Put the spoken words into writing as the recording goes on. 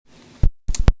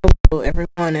Hello,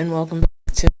 everyone, and welcome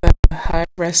back to the High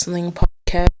Wrestling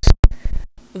Podcast,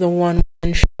 the one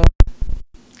show.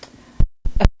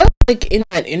 I felt like in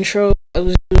that intro, I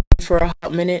was doing it for a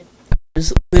hot minute. I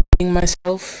was limiting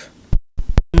myself,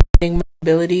 limiting my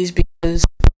abilities, because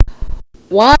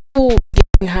while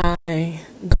getting high,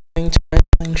 going to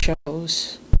wrestling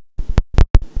shows,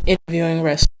 interviewing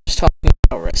wrestlers, talking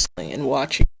about wrestling, and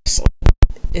watching wrestling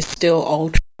is still all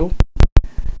true.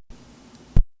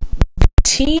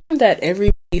 Team that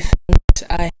everybody thinks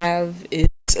I have is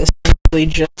essentially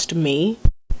just me.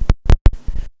 I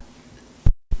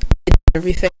did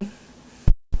everything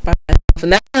by myself,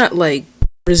 and that's not like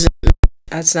resentment.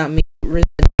 That's not me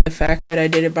resenting the fact that I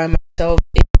did it by myself.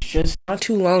 It's just not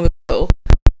too long ago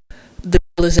the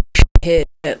realization hit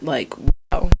that, like,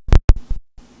 wow,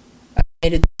 I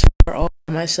made it this far all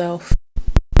by myself.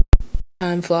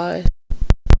 Time flies.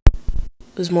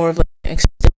 It was more of like an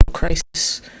existential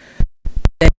crisis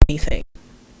than anything.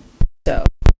 So,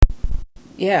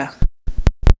 yeah.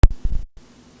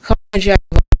 Call me Jack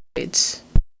of all trades.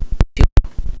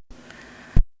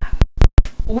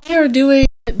 We are doing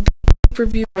the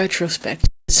pay-per-view retrospective.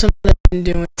 It's something I've been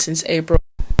doing since April.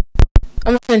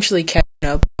 I'm essentially catching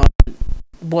up on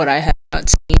what I have not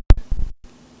seen.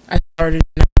 I started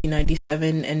in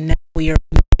 1997, and now we are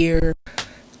in the year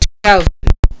 2000.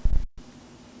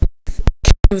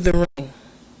 King of the Ring.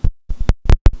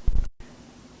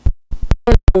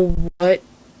 I don't know what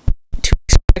to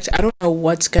expect. I don't know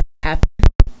what's gonna happen.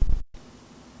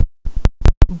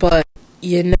 But,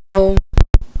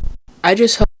 I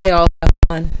just hope they all have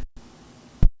fun.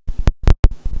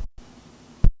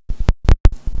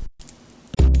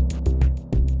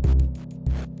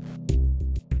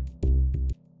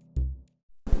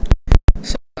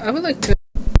 So, I would like to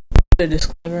put a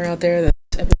disclaimer out there that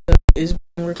this episode is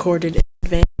being recorded in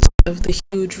advance of the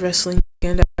huge wrestling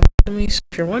weekend at Academy. So,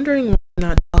 if you're wondering why I'm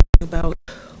not talking about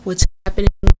what's happening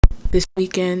this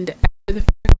weekend after the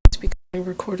fact, it's because I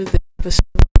recorded this episode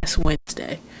last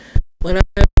Wednesday. When I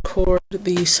record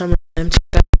the SummerSlam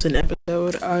 2000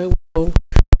 episode, I will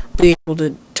be able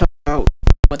to talk about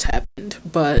what's happened.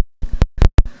 But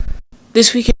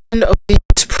this weekend,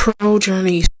 it's Pro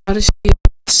Journey Odyssey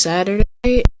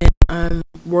Saturday, and I'm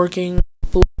working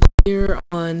full clear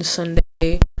on Sunday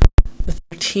the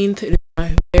 13th. It is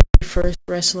my very first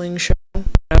wrestling show that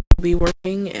I will be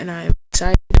working, and I'm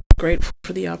excited and grateful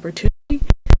for the opportunity.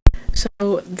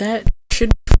 So that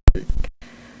should be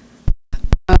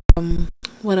fun.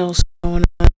 What else is going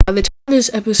on? By the time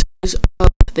this episode is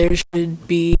up, there should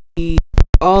be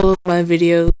all of my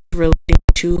videos relating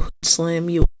to Hood Slam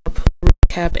You Up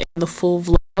recap and the full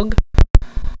vlog.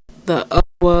 The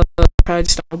Upwa Pride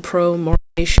Style Pro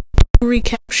Motivation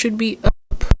recap should be up.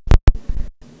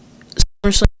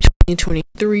 SummerSlam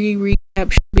 2023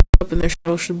 recap should be up, and there should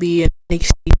also be an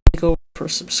NXT takeover for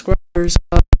subscribers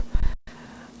up.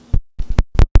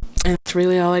 And that's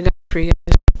really all I got for you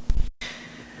guys.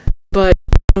 But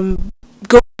I'm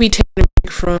going to be taking a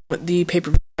break from the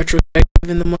pay-per-view retrospective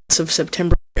in the months of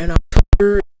September and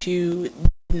October, if you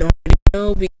didn't already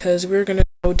know, because we're going to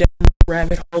go down the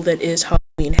rabbit hole that is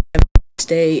Halloween Heavy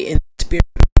Day in the spirit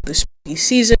of the spooky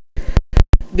season.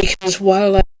 Because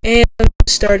while I am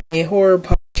starting a horror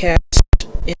podcast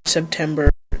in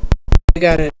September, we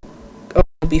gotta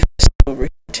be festive over here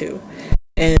too.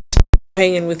 And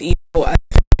Hanging with Evil, I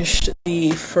finished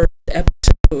the first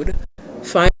episode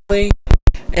finally,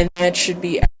 and that should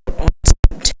be out on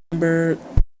September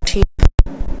 13th.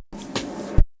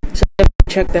 So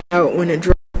check that out when it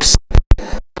drops.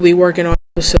 I'll be working on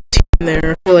episode 10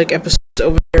 there. I feel like episodes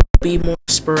over there will be more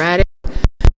sporadic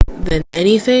than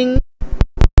anything,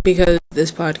 because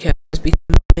this podcast has become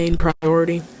the main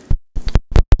priority.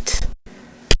 But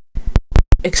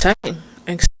exciting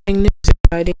news,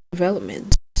 exciting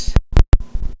developments.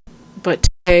 But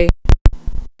today,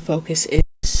 the focus is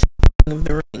King of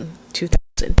the Ring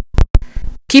 2000.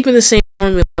 Keeping the same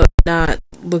formula, not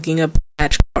looking up the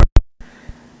match card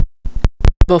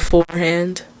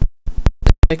beforehand.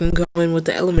 I can go in with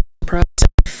the element of surprise.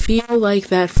 I feel like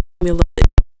that formula is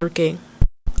working.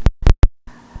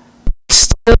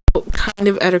 Still kind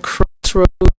of at a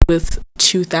crossroads with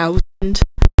 2000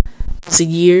 as a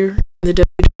year in the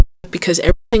WWF, because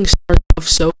everything starts off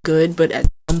so good, but at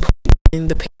some point in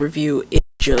the pay-per-view, it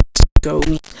just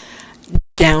goes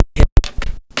downhill,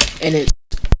 and it's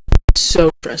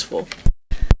so stressful.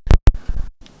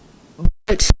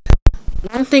 But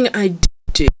one thing I did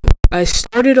do, I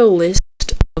started a list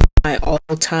of my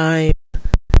all-time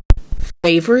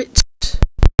favorites,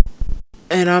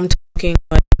 and I'm talking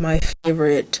like my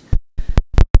favorite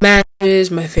matches,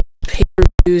 my favorite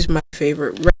pay-per-views, my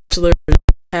favorite wrestlers,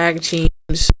 tag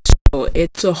teams,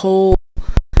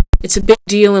 It's a big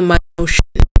deal in my emotion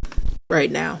right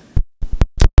now.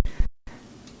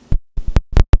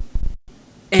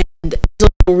 And as a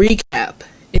little recap,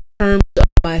 in terms of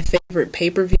my favorite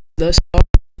pay-per-view thus far,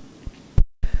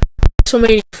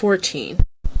 WrestleMania 14,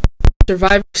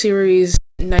 Survivor Series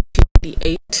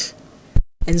 1988,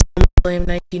 and SummerSlam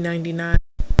 1999.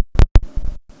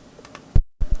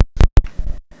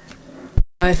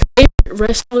 My favorite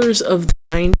wrestlers of the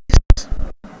 90s: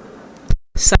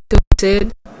 Psycho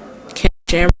Sid, Ken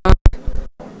Shamrock,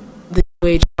 the New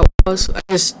Age Outlaws. I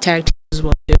guess tag teams as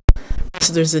well too.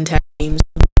 Wrestlers and tag teams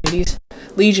in the 90s.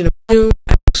 Legion of Doom,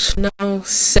 Alex Snow,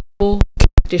 Sable,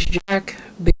 Cactus Jack,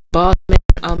 Big Boss Man,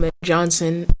 Ahmed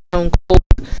Johnson, Stone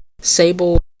Cold,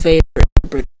 Sable, Vader,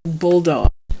 Bulldog.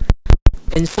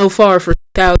 And so far for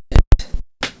 2000,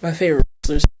 my favorite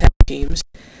wrestlers and tag teams: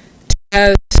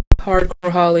 Taz,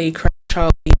 Hardcore Holly, Crash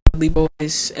Holly, Dudley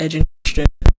Boys, Edge and Christian,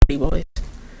 Hardy Boys.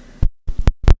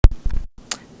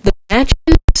 The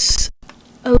matches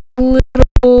a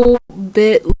little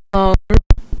bit longer,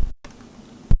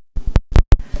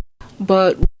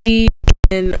 but we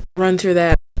can run through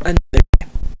that another day.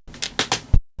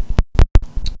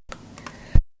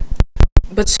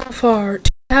 But so far,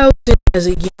 2000 as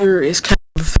a year is kind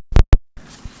of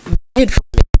mid for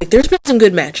me. Like, there's been some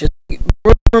good matches.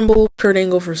 Royal Rumble, Kurt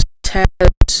Angle versus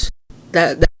Taz.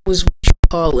 That was what you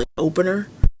call an opener.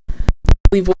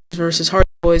 Hardy Boys versus Hardy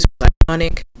Boys was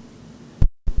iconic.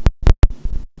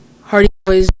 Hardy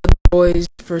Boys, Dudley Boys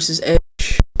versus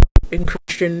Edge and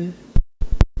Christian.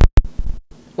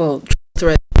 Well,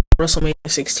 threat WrestleMania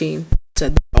 16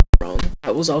 said that all wrong.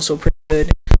 That was also pretty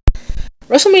good.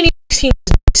 WrestleMania 16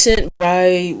 was decent, but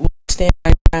I will stand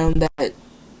my ground that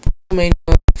WrestleMania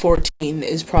 14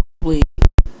 is probably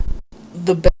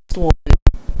the best one,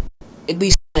 at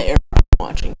least in the era I'm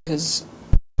watching, because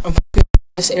I'm focused on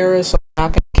this era, so I'm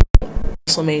not going to count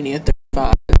WrestleMania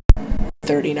 35 and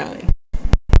 39.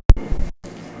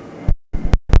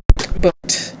 But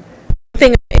the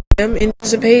thing I am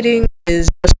anticipating is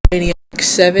WrestleMania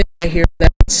 7. I hear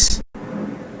that's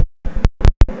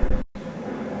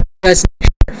next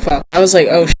year. Fuck. I was like,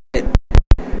 oh shit.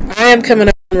 I am coming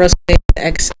up on WrestleMania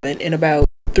X7 in about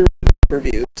 3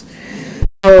 reviews.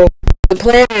 So the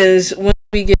plan is, once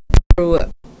we get through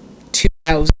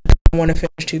 2000, I want to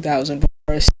finish 2000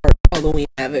 before I start Halloween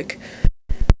Havoc.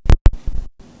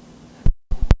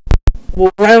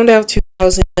 We'll round out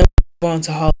 2000 and move on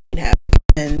to Halloween Havoc.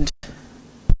 And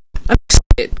I'm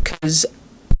excited because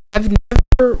I've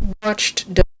never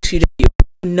watched WCW,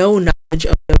 no knowledge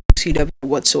of WCW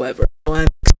whatsoever. So I'm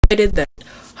excited that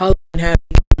Halloween Havoc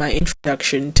is my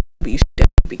introduction to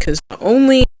WCW, because the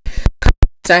only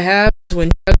comments I have is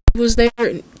when Chucky was there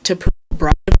to promote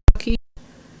Bride of Chucky.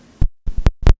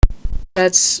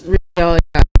 That's really all I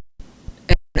got.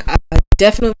 And I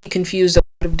definitely confused a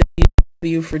lot of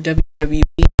WCW for WWE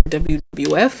and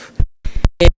WWF.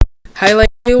 And highlight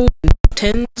reels and top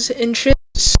 10s and shit.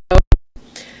 So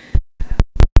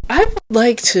I would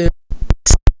like to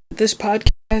say this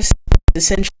podcast is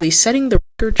essentially setting the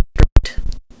record straight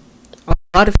on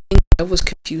a lot of things I was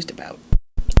confused about.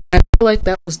 I feel like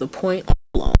that was the point all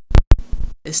along,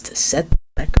 is to set the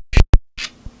record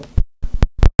straight.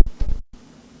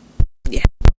 Yeah.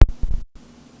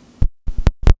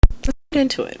 Let's get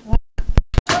into it.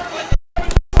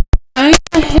 I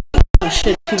hate oh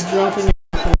shit, keep dropping it.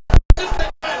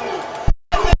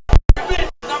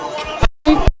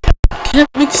 I have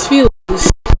mixed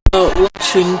feelings about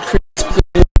watching Chris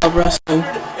Benoit wrestle.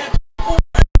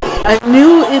 I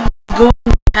knew it was going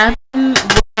to happen,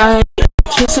 but I'm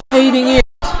anticipating it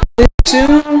this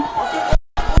soon.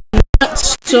 Not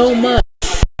so much.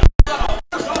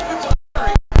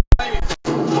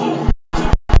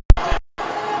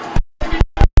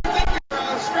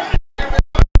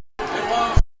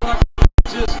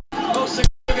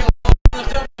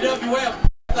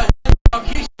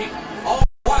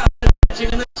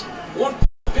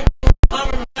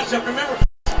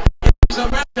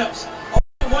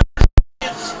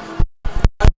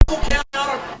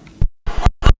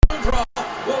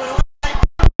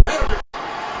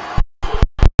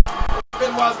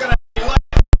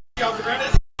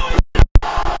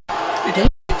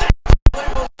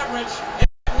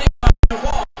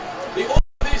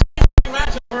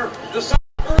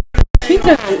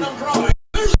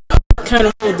 Kind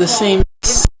of hold the same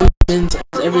sentiment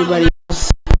as everybody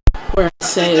else, where I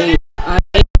say I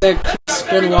think that Chris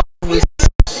Benoit was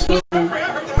so good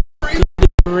in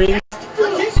the ring.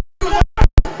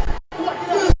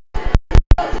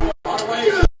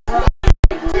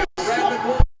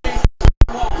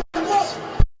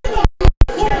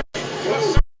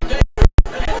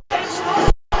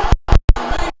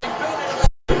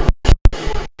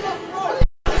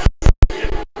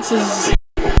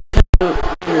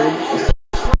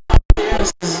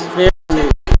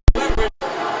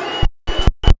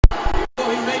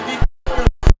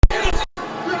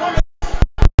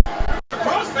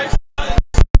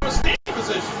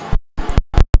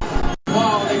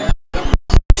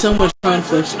 so much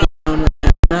conflict going on right now,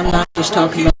 and I'm not just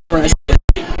talking about president.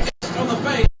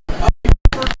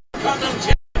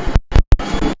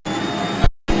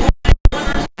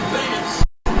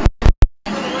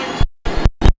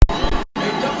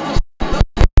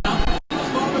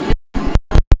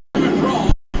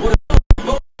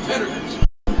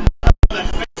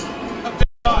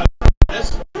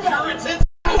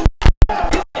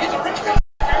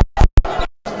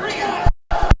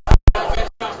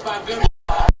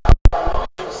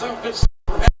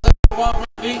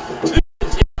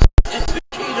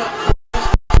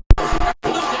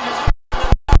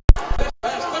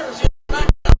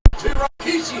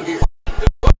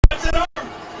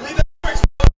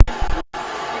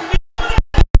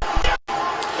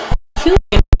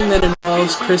 That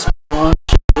involves Chris Benoit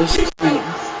is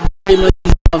very much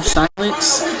of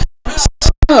silence.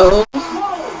 So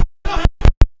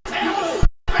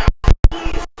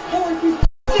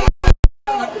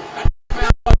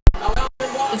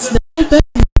it's not a bad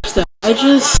match though.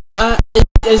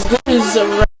 As good as a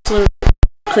wrestler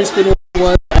Chris Benoit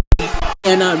was, I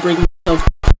cannot bring myself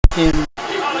to put him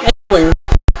anywhere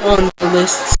on the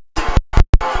lists.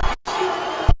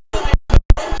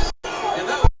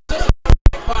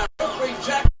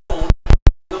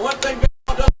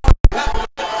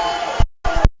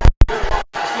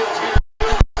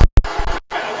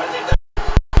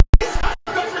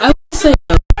 Say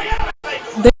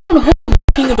they don't hold the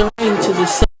King of the Ring to the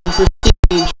same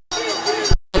prestige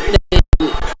that they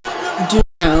do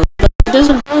now, but it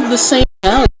doesn't hold the same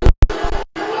value. But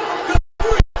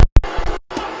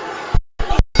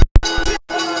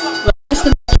I guess the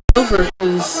match is over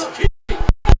because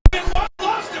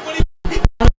I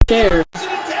don't care.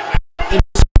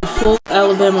 It's a full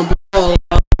Alabama brawl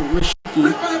about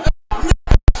Rikishi.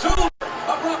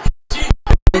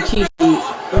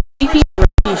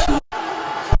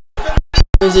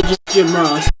 Or is it just Jim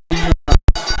Ross?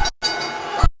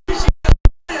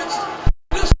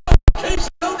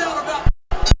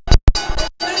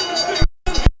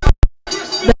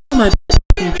 That's my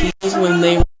confused when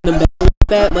they ring the bell like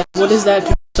that. Like, what is that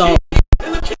to solve?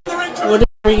 What is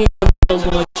ringing the bell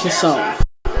going to solve?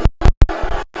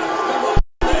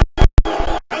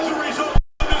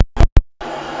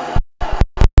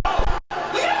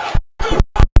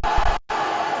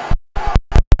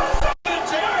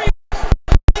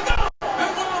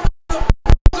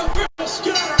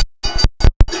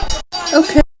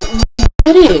 Okay, we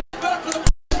get it.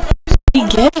 We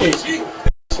get it.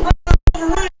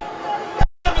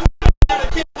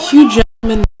 Hugh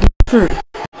Jackman different.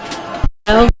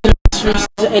 Alvin versus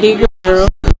Eddie Guerrero.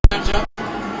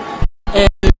 And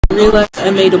I realized I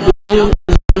made a video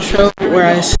in the show where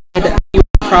I said you would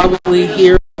probably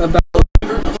hear about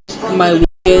my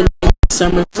weekend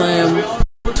SummerSlam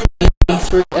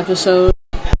 2023 episode.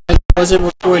 I wasn't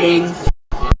recording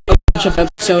a bunch of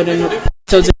episodes in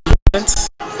advance.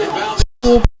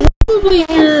 So we'll probably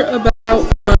hear about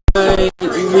my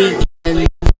weekend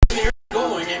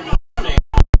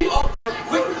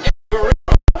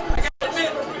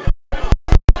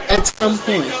at some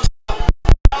point.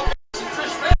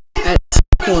 At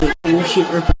some point, we'll hear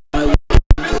about my weekend.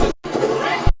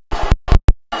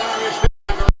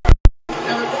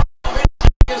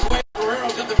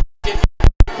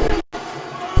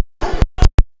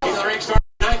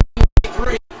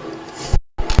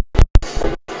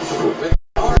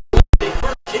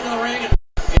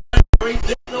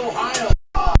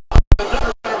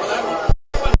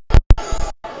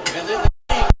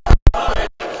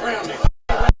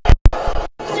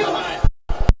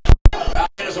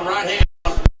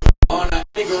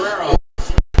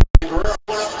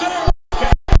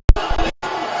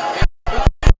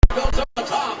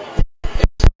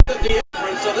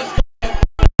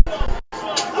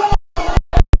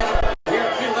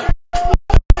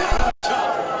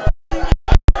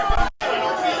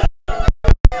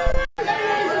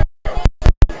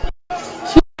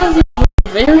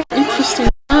 Very interesting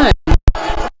time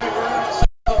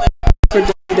for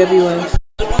WWF.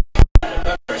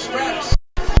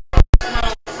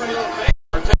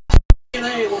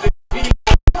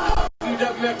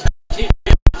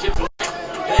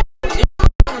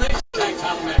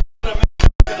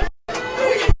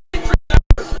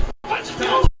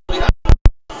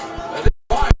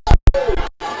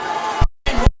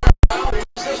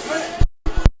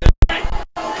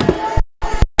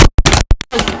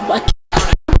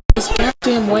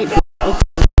 Goddamn white belt.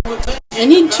 I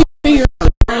need to figure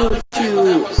out how to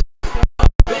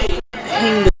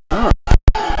hang this up.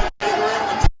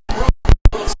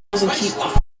 Doesn't keep.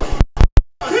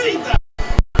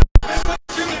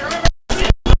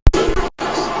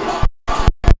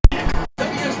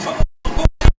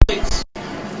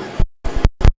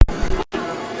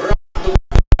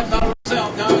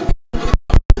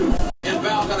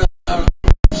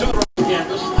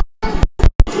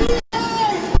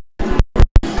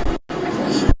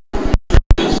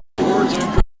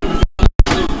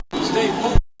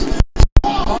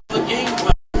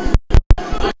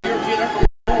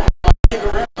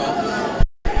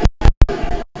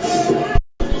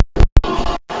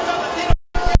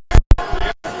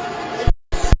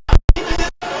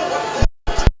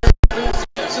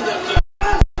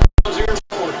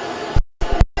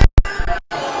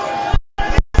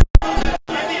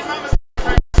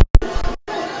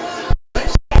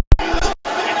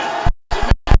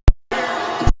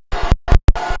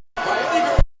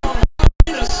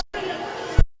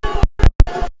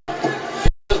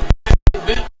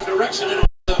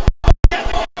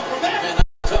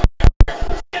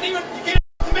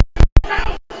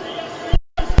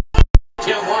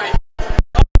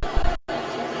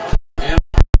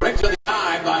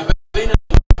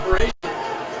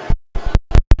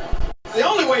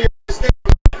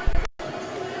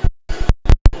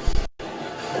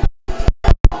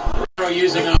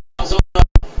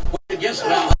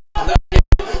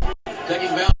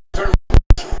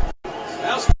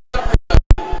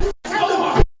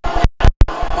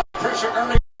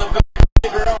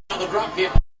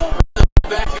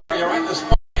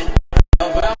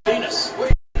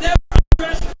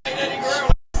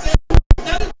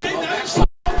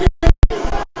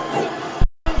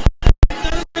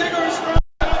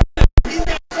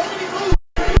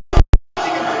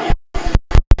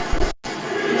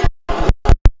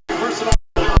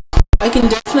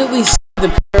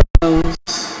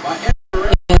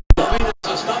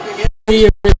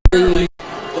 really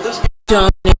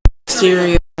dominant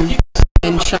stereo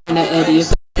and China Eddie,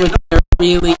 if that's what they're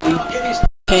really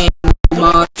paying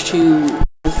homage to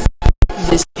with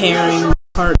this pairing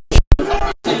partnership.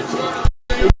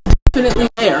 It's definitely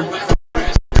there.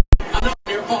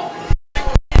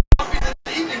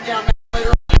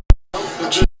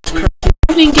 Jesus Christ.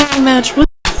 Evening gown match, what?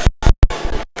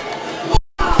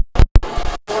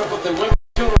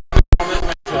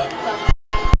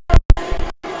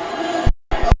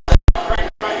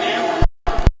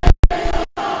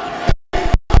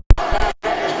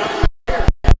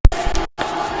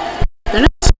 They're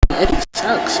not saying Eddie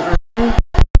sucks, are they?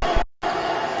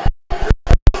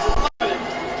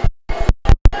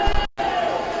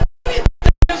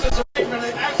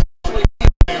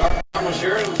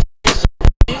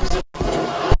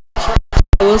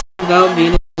 Without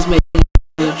Venus is making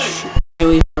it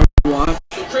really hard to watch.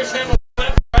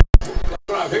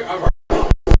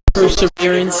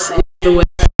 Perseverance is the way.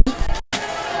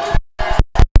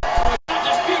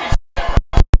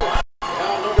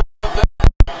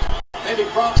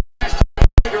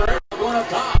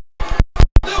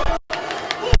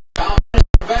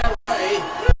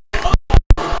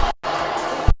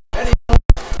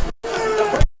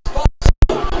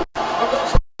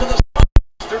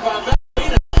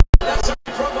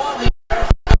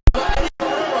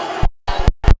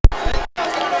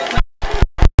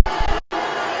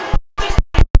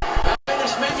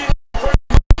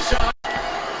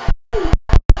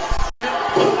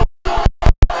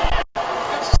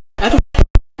 I don't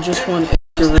just want to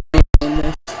in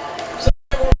this.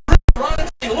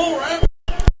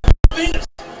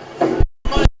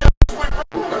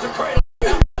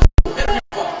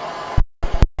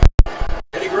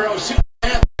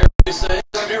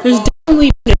 There's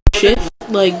definitely been a shift,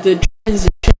 like the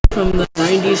transition from the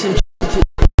 90s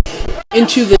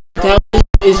into the 2000s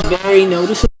is very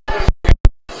noticeable.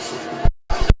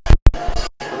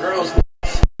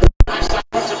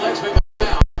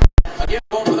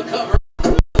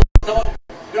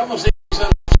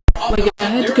 Like, if I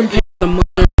had to compare the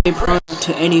modern day product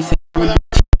to anything, it would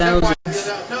be 2000s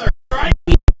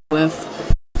WWF.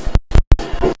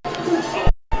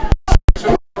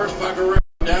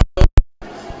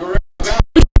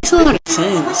 Which makes a lot of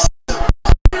sense.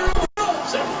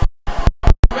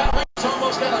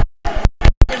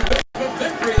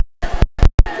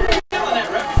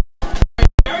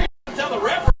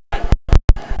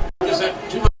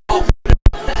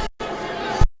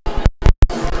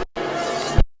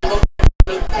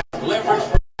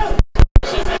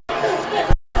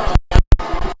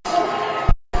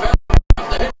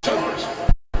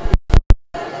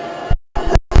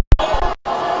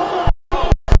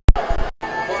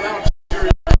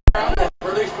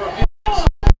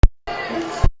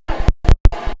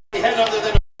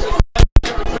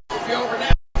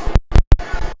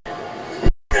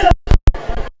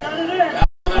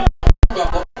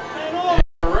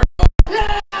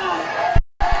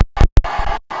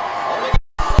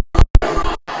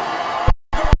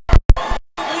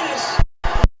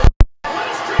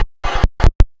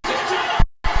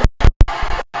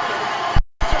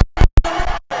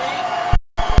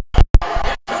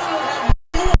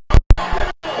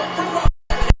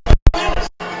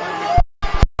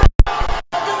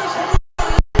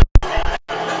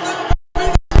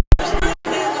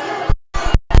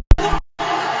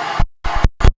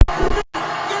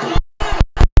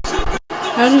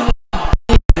 How did it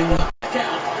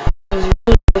I was really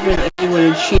hoping Eddie would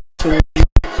have cheated to win in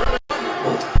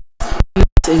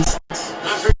this instance.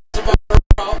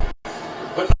 God.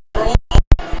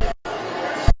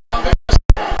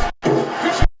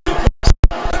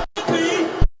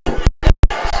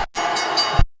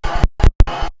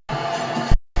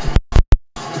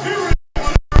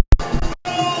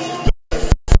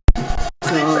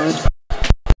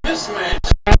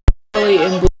 Kelly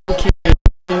and Blue King,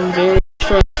 I'm very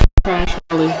stressed.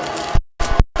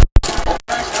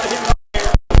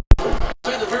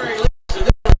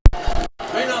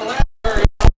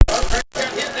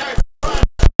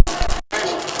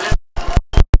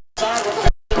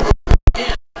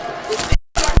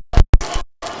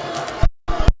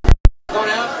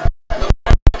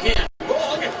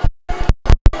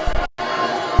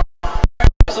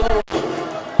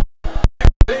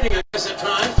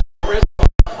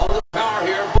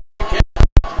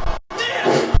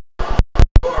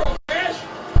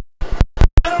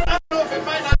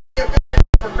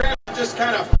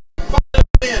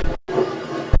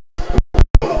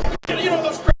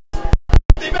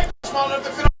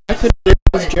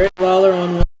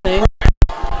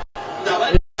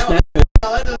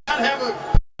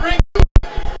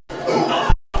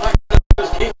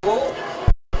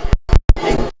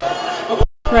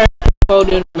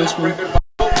 this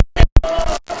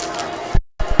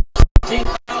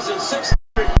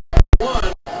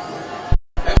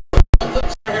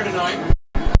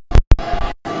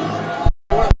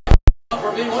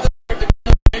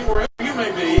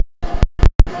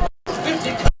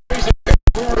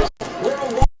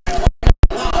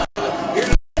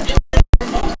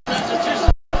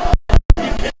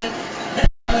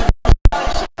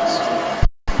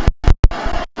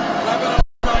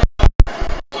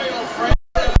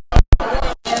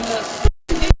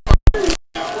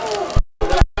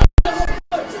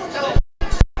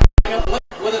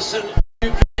one.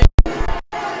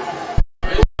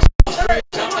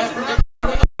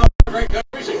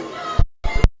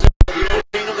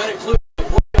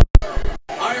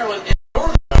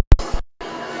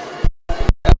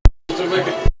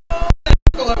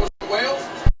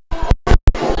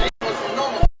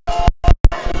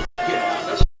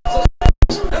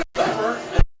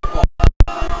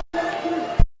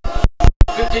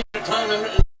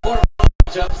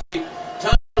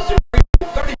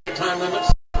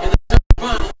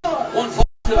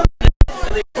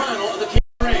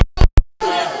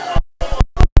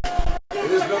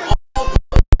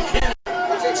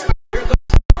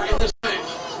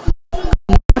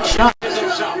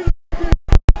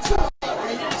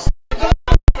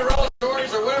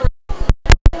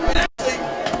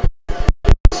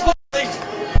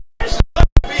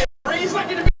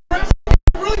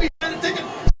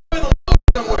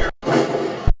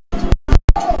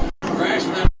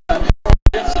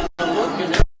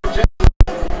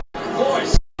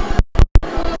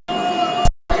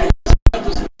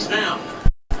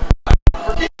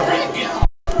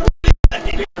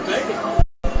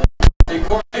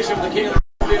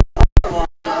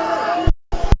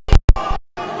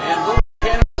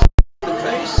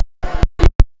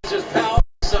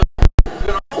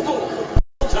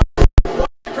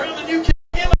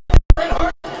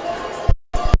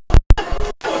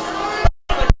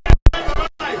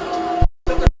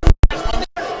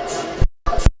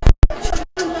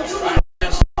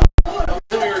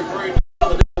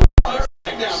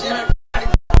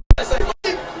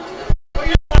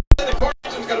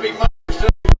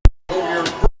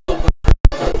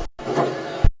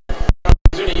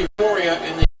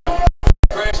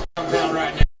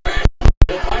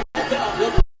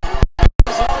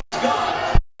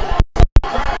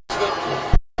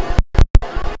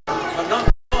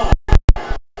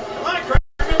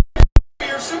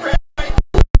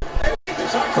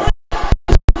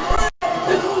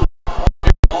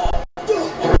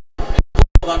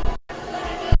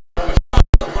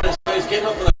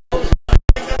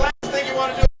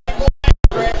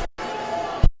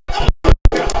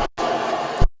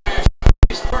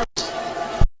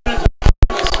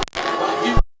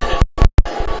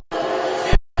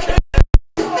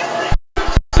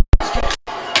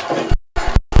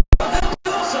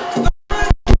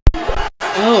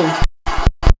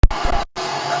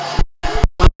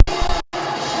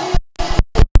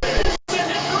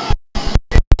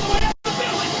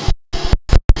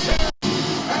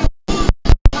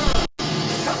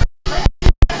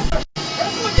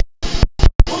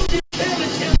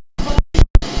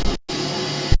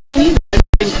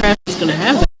 Gonna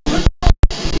have that.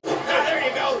 There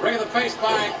you go. Ring of the face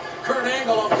by Kurt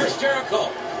Angle on Chris Jericho.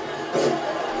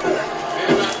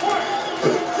 And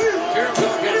Jericho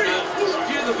can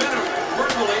spew the venom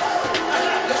verbally.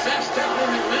 That's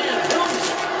Stephanie McMahon.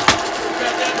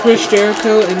 Chris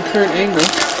Jericho and Kurt Angle.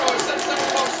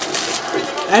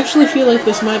 I actually feel like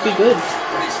this might be good.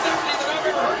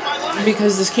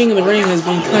 Because this King of the Ring has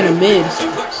been kind of mid.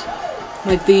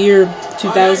 Like the year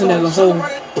 2000 as a whole.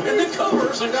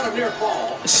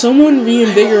 Someone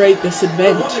reinvigorate this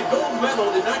event. Won the gold medal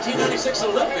in the 1996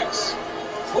 Olympics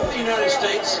for the United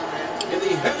States in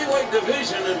the heavyweight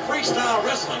division in freestyle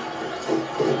wrestling.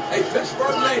 A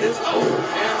Pittsburgh native,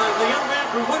 and the young man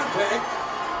from Winnipeg,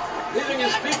 leaving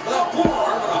his feet with a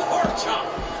forearm and a hard chop.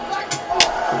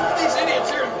 These idiots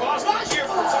here in Boston cheer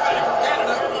for somebody from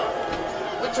Canada.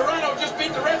 But Toronto just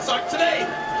beat the Red Sox today.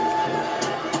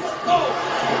 Oh,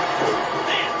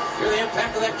 man. Hear the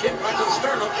impact of that kick right to the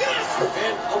sternum.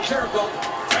 And Jericho,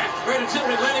 great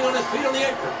agility, landing on his feet on the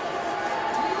apron.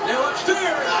 Now upstairs.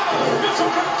 It's a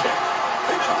drop kick.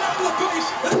 They come out to the face.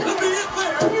 That could be it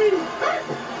there.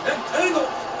 And Angle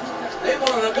able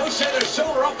to negotiate his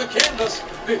shoulder off the canvas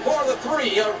before the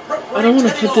three. I don't want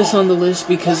to put this on the list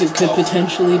because it could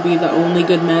potentially be the only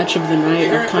good match of the night.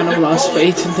 I've kind of lost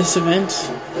faith in this event.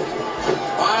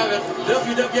 Live at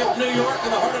WWF New York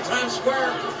in the heart of Times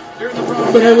Square.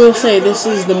 But I will say, this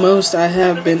is the most I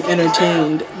have been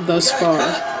entertained thus far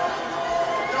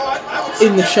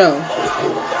in the show.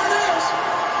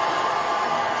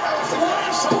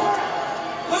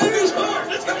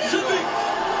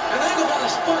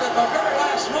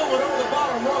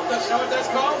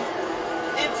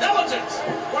 intelligence.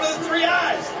 One of the three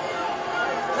eyes.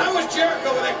 How was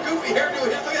Jericho with that goofy hairdo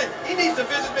of his? Look at that. He needs to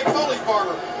visit Mick Foley's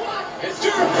barber. It's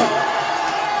Jericho.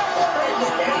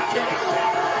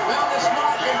 Found this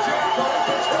mark in Jericho in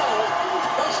control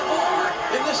thus far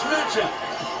in this matchup.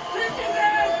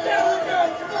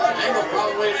 Angle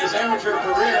probably in his amateur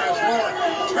career has more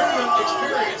tournament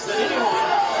experience than anyone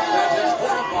that has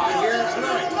qualified here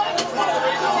tonight. That's one of the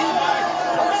reasons he's my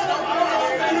personal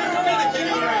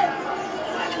communicating in the ring.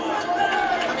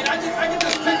 I mean, I can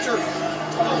just picture.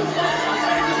 I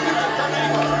can just picture Kurt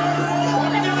Angle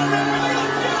walking down the ring with a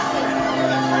beautiful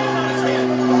with a crown on his head.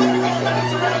 Look at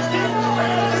minutes around his neck.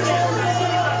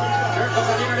 Here comes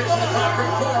an introduction to the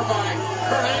concrete floor by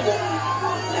Kurt Angle.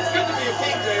 It's good to be a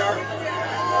king, JR.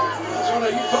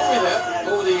 You told me that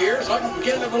over the years. I'm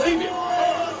beginning to believe you.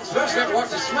 Especially after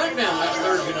watching SmackDown last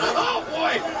Thursday night. Oh,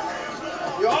 boy.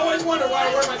 You always wonder why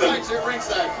I wear my tights here at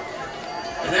ringside.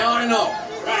 And now I know.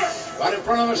 Right in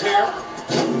front of us here.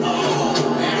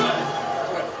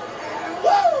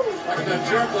 Like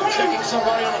Jericho checking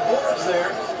somebody on the boards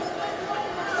there.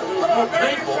 So it was more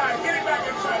painful.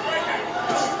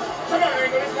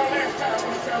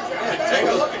 Take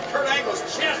a look at Kurt Angle's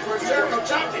chest where Jericho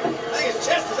chopped him. I think his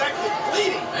chest is actually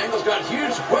bleeding. Angle's got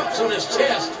huge whelps on his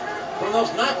chest from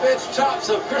those knife-edge chops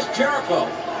of Chris Jericho.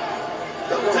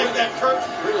 Don't take that, Kurt.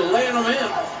 Really laying them in.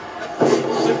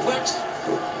 Suplex,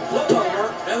 flip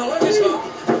over, and the leg is hook.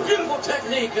 Beautiful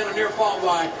technique and a near fall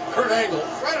by Kurt Angle.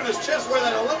 Right on his chest where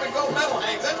that Olympic gold medal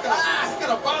hangs. That's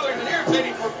gonna bother him and irritate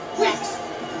him for weeks.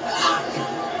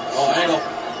 Oh, Angle.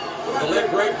 The leg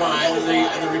grapevine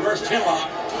and the reverse chin lock.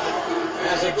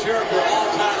 As a Jericho all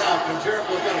tied up, and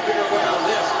Jericho's got to figure a way out of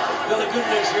this. The only good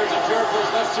news here is that Jericho's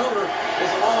left shoulder is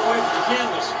a long way from the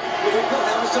canvas, but we could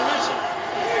have a submission.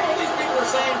 You know, these people are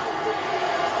saying,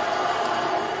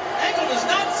 Angle does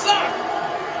not suck.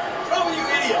 What's wrong with you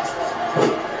idiots?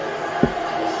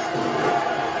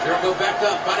 Jericho backed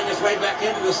up, finding his way back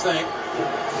into this thing.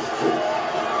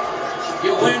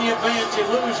 You win, you advance, you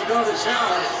lose, you go to the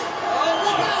challenge.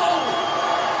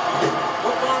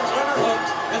 Hook arms underhooked,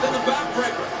 and then the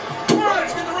backbreaker.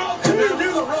 Let's get the ropes. And they're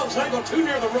near the ropes. Angle too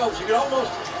near the ropes. You can almost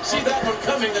see that one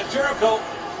coming. That Jericho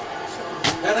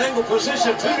at Angle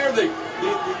position too near the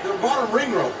bottom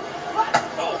ring rope.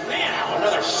 Oh man!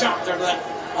 Another shot there to that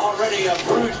already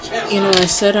bruised chest. You know, I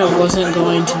said I wasn't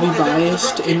going to be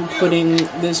biased in putting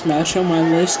this match on my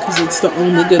list because it's the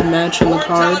only good match on the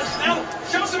card. Now,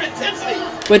 show some intensity.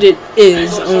 But it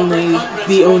is only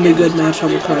the only good match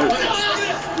on the card.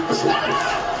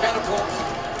 Catapult.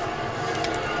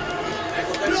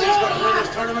 Angle thinks he's going to win this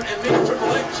tournament and meet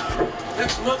Triple H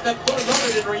next month at Bullet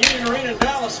Loaded in Reunion Arena in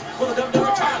Dallas for the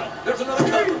WWF title. There's another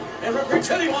cover, and referee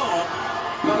Teddy Long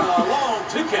got a long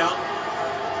 2 count.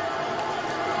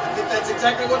 I think that's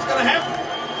exactly what's going to happen.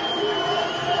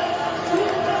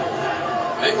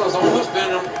 Angle's almost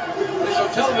been on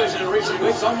television in recent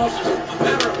weeks, almost as a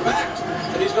matter of fact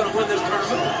that he's going to win this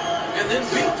tournament and then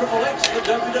beat Triple H in the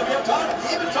WWF title.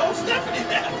 He even told Stephanie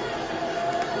that.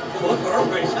 Look at her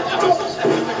face. That was a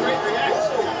great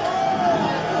reaction.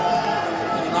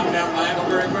 Knockdown by Angle,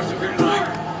 very aggressive here tonight.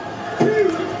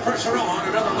 Pressure on,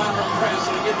 another lateral press,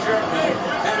 and again Jericho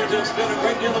having to expend a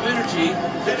great deal of energy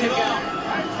to kick out.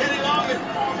 Teddy Long, I'm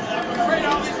afraid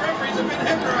all these referees have been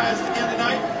hypnotized again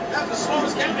tonight. That was the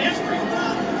slowest count in history.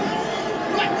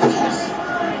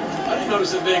 I didn't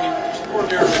notice it being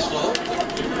extraordinarily slow.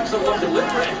 Somewhat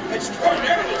deliberate.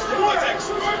 Extraordinarily slow. What's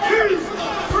extraordinary?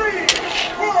 3,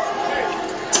 4.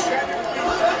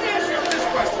 Let me ask you this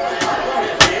question. Go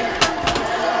ahead, Dan.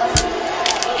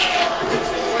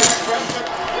 What's wrong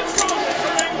with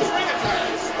Kurt Angle's ring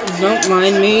attire? Don't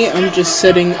mind me, I'm just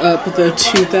setting up the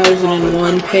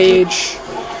 2001 page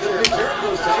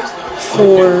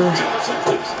for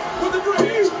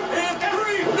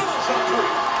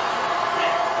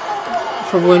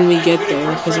when we get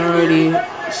there, because I already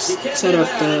set up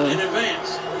the...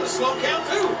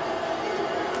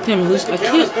 Damn, I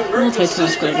can't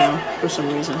multitask right now for some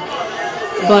reason.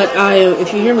 But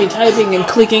if you hear me typing and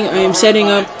clicking, I am setting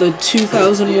up the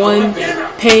 2001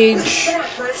 page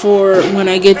for when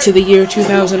I get to the year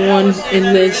 2001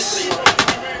 in this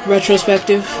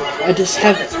retrospective. I just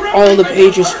have all the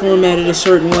pages formatted a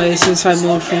certain way since I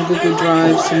moved from Google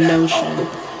Drive to Notion.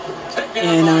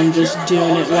 And I'm just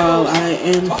doing it while I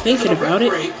am thinking about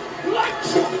it.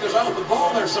 Because out of the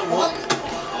ball there somewhat.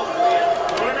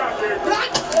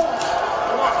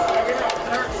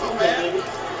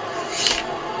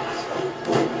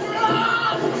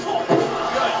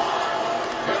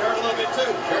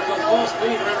 Full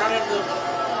speed right into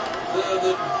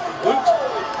the boot.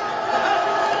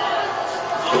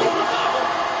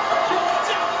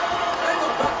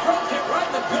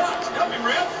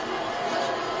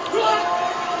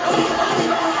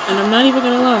 And I'm not even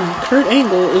gonna lie, Kurt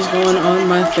Angle is going on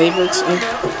my favorites of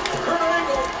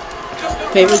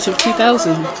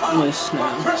 2000 list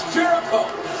now.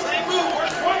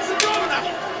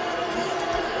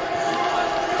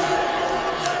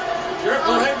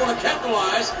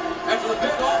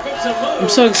 I'm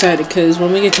so excited because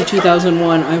when we get to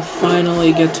 2001, I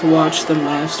finally get to watch the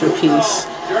masterpiece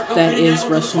that is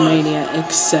WrestleMania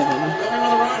X7.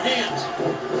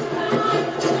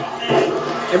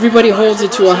 Everybody holds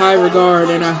it to a high regard,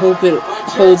 and I hope it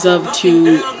holds up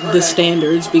to the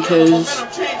standards, because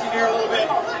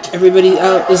everybody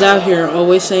is out here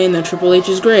always saying that Triple H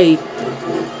is great.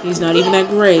 He's not even that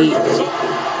great.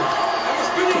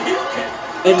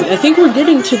 And I think we're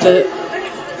getting to the...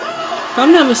 If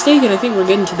I'm not mistaken, I think we're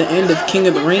getting to the end of King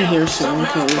of the Ring here soon,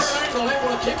 because...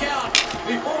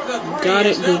 Got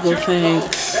it, Google,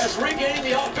 thanks. Has regained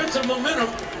the offensive momentum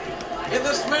in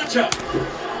this matchup.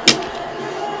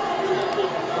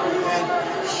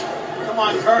 Come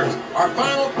on, Kurt. Our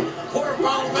final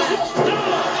quarterfinal match.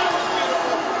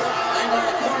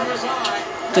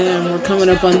 Damn, we're coming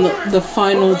up on the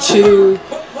final two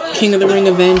King of the Ring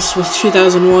events with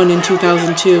 2001 and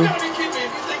 2002.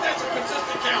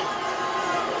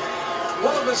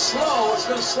 Well, if it's slow, it's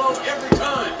going to slow every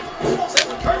time. Except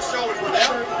when Kurt's shoulders were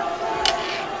down.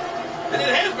 And it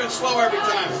has been slow every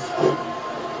time.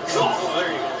 Oh,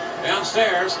 there you go.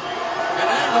 Downstairs. And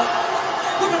Angle.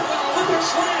 Look at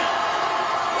slam.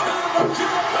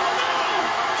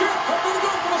 Jericho going to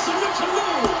go for a submission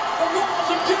move. The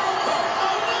walls of Jericho.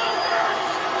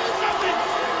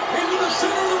 Into the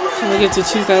center of the ring. When we get to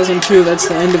 2002, that's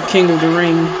the end of King of the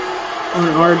Ring on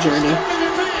our journey.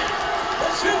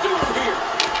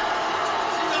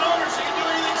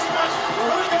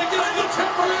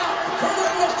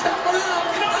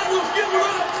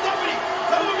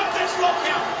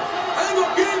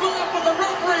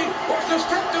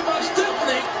 Distracted by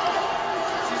Stephanie.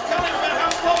 She's telling him about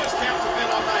how slow his counts have been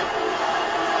all night.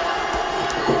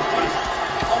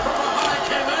 From behind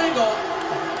came Angle.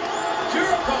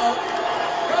 Jericho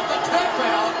got the tap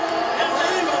out. And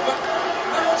Angle, but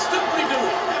now what's Stephanie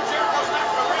doing? Now Jericho's not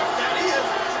going to ramp down. He is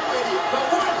a true idiot. The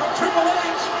one from Triple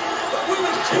H, the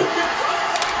women's champion.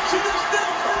 She just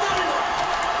down Kurt Angle.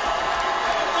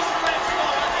 This is Lance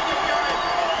Law. I think you'll be all right.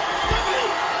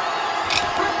 Stephanie.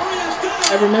 Referee is down.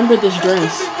 I remember this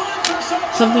dress.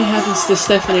 Something happens to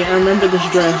Stephanie. I remember this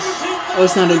dress. Oh,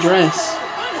 it's not a dress.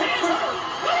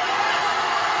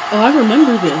 Oh, I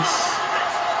remember this.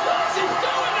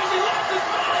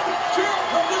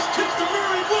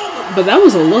 But that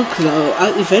was a look, though.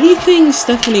 If anything,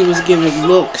 Stephanie was giving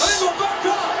looks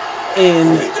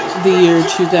in the year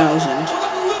 2000.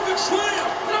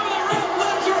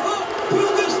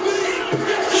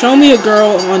 Show me a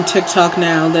girl on TikTok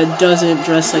now that doesn't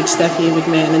dress like Stephanie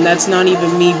McMahon, and that's not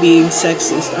even me being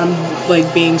sexist. I'm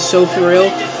like being so for real.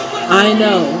 I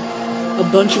know a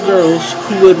bunch of girls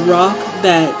who would rock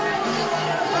that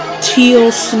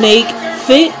teal snake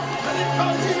fit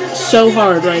so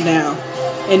hard right now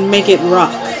and make it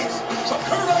rock.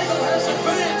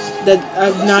 That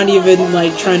I'm not even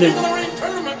like trying to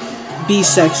be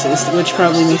sexist, which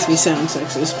probably makes me sound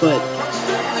sexist, but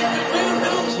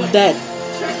that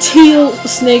teal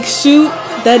snake suit,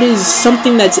 that is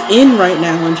something that's in right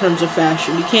now in terms of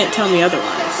fashion. You can't tell me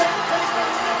otherwise.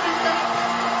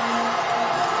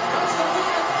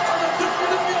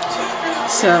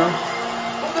 So,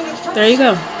 there you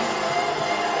go.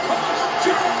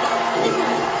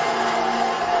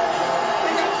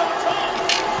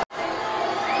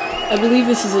 I believe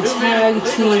this is a tag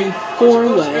team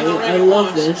 4-way. I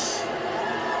love this.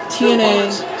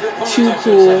 TNA, Too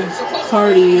Cool,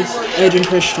 Hardys, Edge and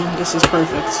Christian. This is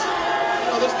perfect.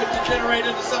 You know, this could degenerate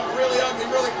into something really ugly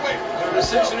really quick. The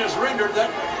decision is rendered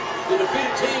that the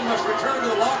defeated team must return to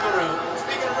the locker room.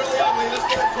 Speaking of really ugly, let's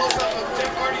get a close-up of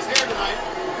Jeff Hardy's hair tonight.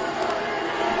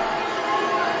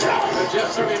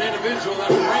 Jeff's certainly an individual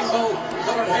that has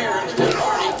rainbow-colored hair, and Jeff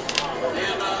Hardy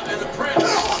and the Prince.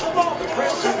 The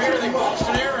Prince from here in the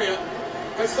Boston area.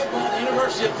 Played football at the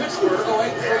University of Pittsburgh,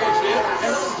 08 3 HDF, and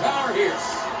Harold Tower here.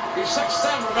 He's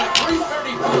 6'7", about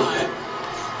 335.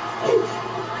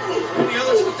 Any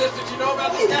other statistics you know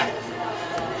about this guy?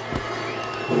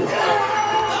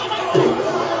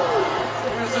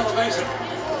 Here's elevation.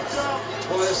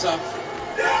 Pull this up.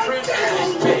 Prince is a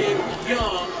big,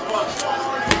 young monster.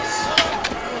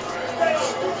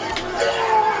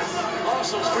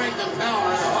 Awesome strength and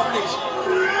power in the Hardys.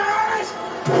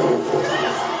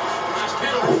 Nice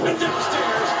counter. And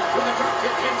downstairs with the drop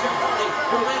kick came Jeff Hardy,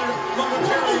 who landed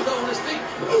momentarily ago on his feet.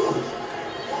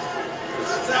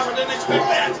 Sauer didn't expect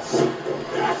that.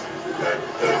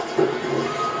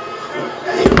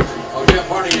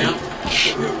 Hardy now.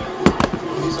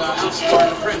 He's outscored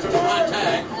the pressure from my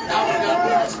tag.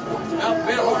 Now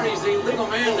Matt Hardy's the legal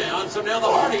man now, and so now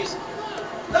the Hardys.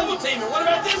 Double teaming. What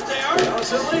about this, JR? No,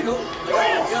 it's illegal. You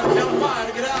got to count 5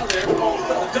 to get out of there.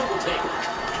 The double team.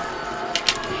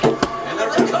 And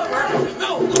there's a cover.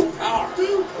 No power.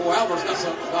 Oh, Albert's got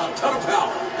a ton of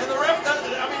power. And the ref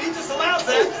doesn't. I mean, he just allows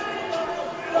that.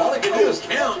 All he can do is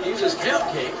count. Use his count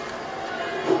kick.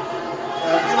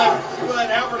 You let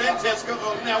Albert and Tess go.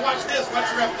 Oh, now watch this. Watch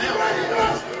the ref now.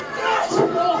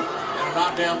 And a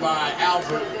knockdown by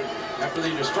Albert after the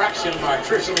distraction by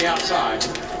Trish on the outside.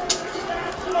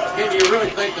 Can you really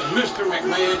think that Mr.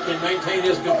 McMahon can maintain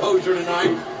his composure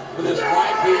tonight with his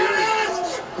right here?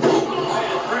 All the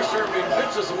pressure. I mean,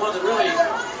 Vince is the one that really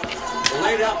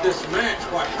laid out this match,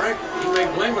 quite frankly. He may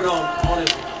blame it on his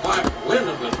wife,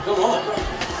 Linda, but come on.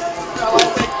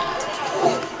 Well,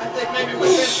 I think maybe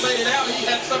when Vince laid it out, he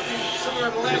had something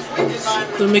similar to last week in mind.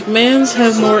 The McMahons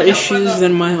have more issues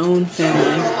than my own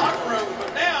family.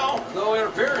 But now, no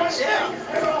interference. Yeah.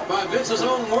 By Vince's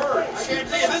own words. I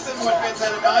guarantee you this isn't what Vince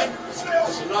had in mind.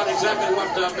 This is not exactly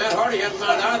what Matt Hardy had in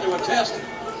mind either with Test.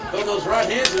 Throwing those right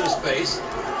hands in his face.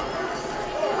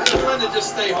 Why doesn't Linda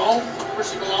just stay home where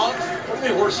she belongs? What do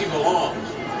you mean where she belongs?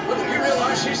 Look, you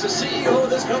realize she's the CEO of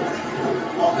this company?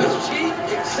 That's Chief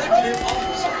Executive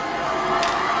Officer.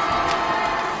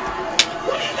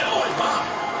 What are you doing, Mom?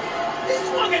 He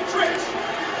swung at Trish.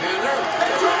 And they're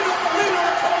trying to lead on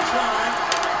the clothesline.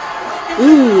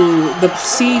 Ooh, the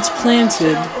seeds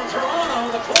planted. From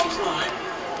Toronto, the clothesline.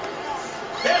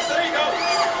 Yes, there you go.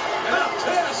 And now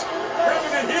Tess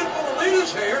grabbing a handful of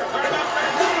Lita's hair. Lita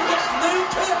just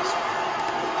named Tess.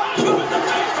 With the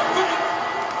twist of fate.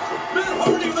 Matt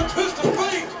Hardy with a twist of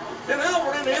fate. And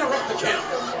Albert in to interrupt the count.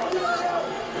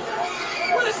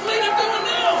 What is Lita doing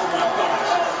now? Oh my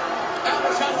gosh.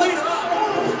 Albert's got Lita up.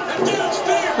 And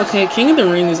downstairs. Okay, King of the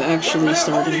Ring is actually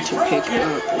starting to pick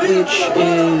up, which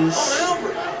is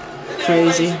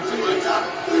crazy. Power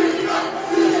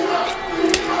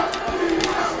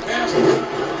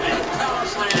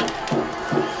slam.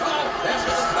 That's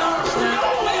with the power slam.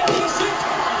 Into the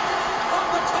senton. Off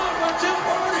the top by Jeff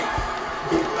Hardy.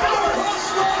 Albert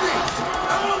sliding.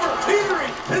 Albert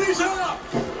teetering. And he's up.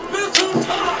 Vince on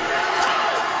top.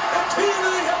 And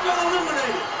TNA have been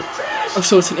eliminated. Oh,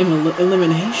 so it's an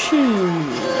elimination.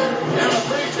 Now the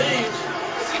 3 teams.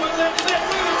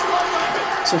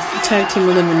 So tag team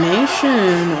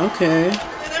elimination. Okay.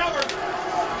 And Albert.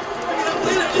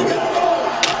 Lita, you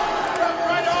got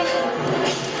right on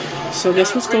him. So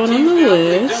guess what's going on the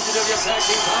list? WWF Tag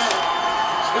Team title.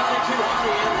 Scotty 2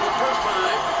 Hotty in for the first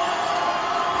time.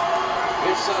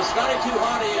 It's Scotty 2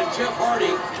 Hotty and Jeff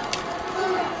Hardy.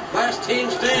 Last team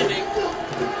standing.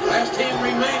 Last team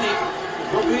remaining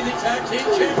will be the tag team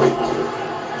champions.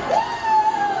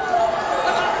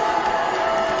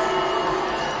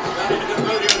 Not in a good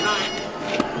mood here tonight.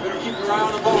 Better keep your eye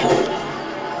on the ball.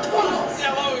 See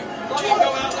how long he can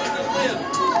go out losing his lid.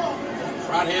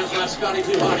 Right hands by Scotty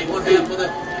 2 Hotty. One half for the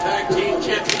tag team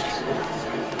champions.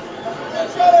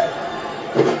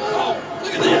 Oh,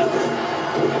 look at that.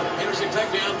 Anderson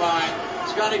takedown by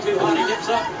Scotty 2 Hotty. Nips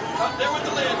up Up there with the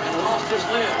lid. and lost his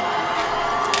lid.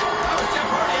 That was Jeff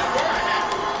Hardy had to wear a hat.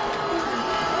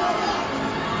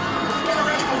 What a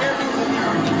wrestler here doing in there,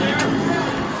 aren't you there?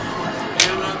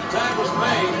 And the tag was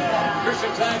made. Christian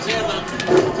tags in,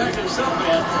 tagged himself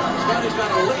in. Scotty's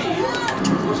got a lead,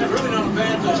 which is really not a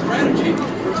bad strategy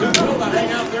for 2 people to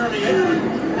hang out there in the air.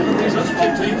 And these other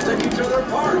 2 teams take each other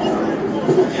apart.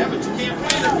 Yeah, but you can't win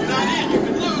if you're not in. You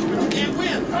can lose, but you can't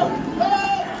win.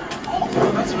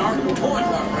 That's an arguable point,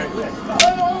 quite frankly.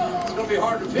 It's going to be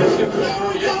hard to pitch him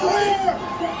for you.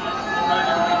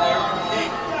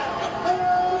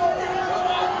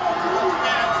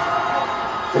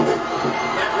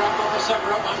 That dropped off the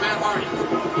sucker up by Matt Hardy.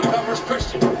 He covers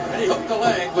Christian, and he hooked the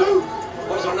leg, but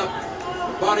wasn't enough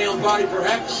body on body,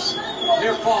 perhaps.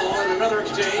 Near fall, and another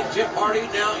exchange. Jeff Hardy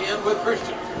now in with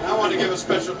Christian. I want to give a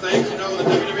special thanks. You know, the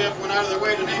WWF went out of their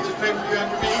way to name this pay-per-view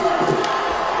after me.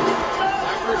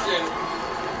 I appreciate it.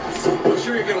 I'm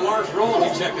sure you get a large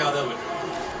royalty check out of it.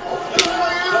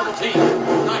 Double team.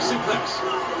 Nice suplex.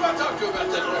 Who do I talk to about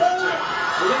that royalty check?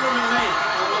 Linda McMahon.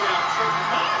 Oh, look out.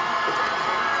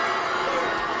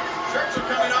 Shirts are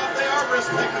coming off. They are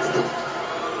risk takers.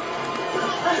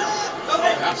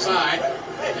 Outside.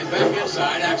 And back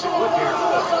inside. Action quick here.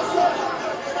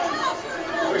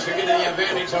 Christian getting the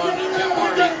advantage on Jeff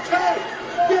Hardy.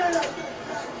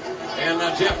 And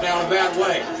Jeff down a bad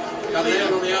way. Got the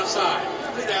head on the outside.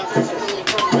 Out there, some little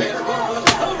trouble. He's going for the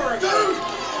cover again.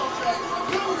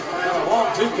 Got a long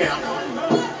 2 count.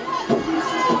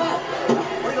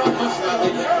 What do you like most about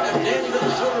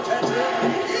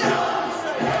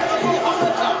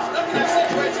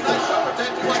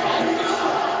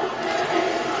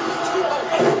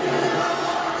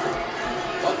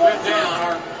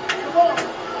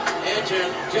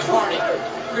Jeff Hardy.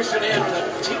 Christian in with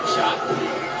a cheap shot.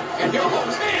 And here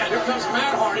comes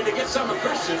Matt Hardy to get some of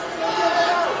Christian.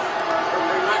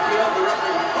 Referee might be up the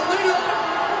referee. Oh, Lita!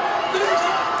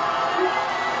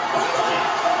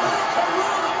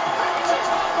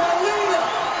 Lita!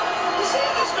 You see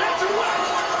this match or what?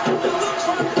 It looks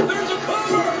like there's a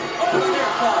cover. Oh, the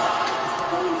near fall.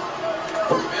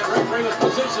 And referee was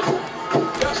positioned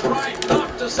just right not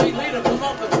to see Lita come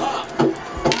off the top.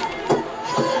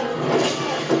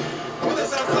 With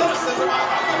this athleticism, I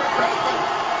give her credit,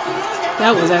 but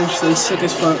That was actually sick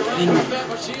as fuck. And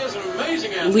but she is an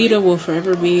amazing athlete. Lita will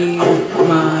forever be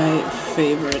my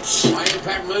favorites. High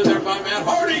impact move there by Matt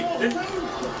Hardy.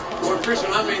 Or Christian,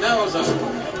 I mean, that was a,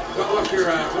 go up your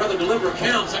rather deliberate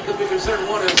counts. That could be considered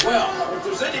one as well. if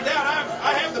there's any doubt,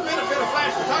 I have the benefit of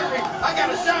flash photography. I got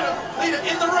a shot of Lita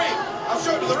in the ring. I'll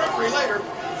show it to the referee later.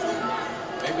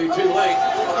 Maybe too late.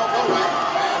 Things don't go right.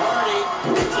 Matt Hardy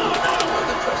with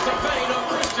the twist of fate on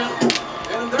Christian.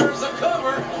 And there's the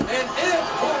cover. And it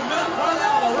pulled Matt right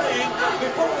out of the ring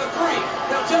before the three.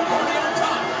 Now Jeff Hardy on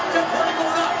top. Jeff Hardy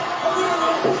going up. A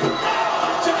little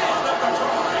jammed up the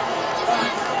try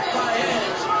by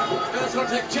Edge. And it's going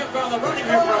to take Jeff out of the running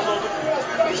here for a moment.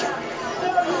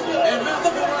 And Matt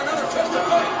looking for another twist of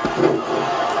fate.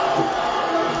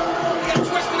 He got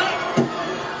twisted up.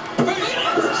 Face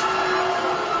first.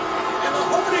 And the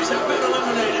Hardys have been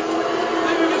eliminated.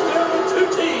 Leaving us down to two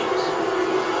teams.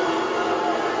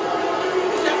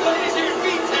 These young ladies here in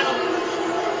B-Town,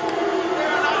 they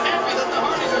are not happy that the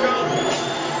Hardys are gone.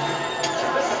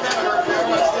 This is never hurt there.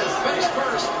 What's this? Face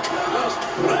first. Goes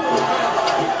right on Matt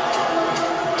Hardy.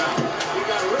 He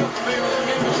got real familiar with the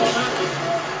game on that one.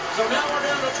 So now we're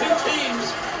down to two teams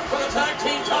for the tag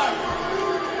team title.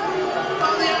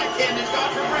 Oh, the eye candy's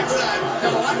gone from ringside.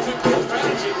 Now, I took good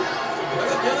strategy.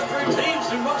 The other three teams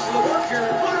do most of the work here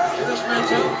in this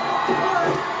matchup.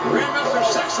 Grandmaster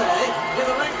Sexay in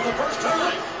the ring for the first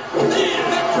time. And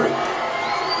victory.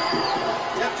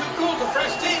 You have Too Cool's a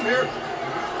fresh team here.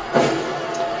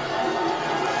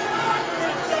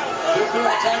 Too Cool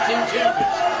tag team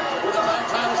champions with the tag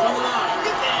titles on the line.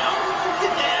 Get down.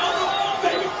 Get down. Oh,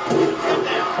 baby. Get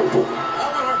down. I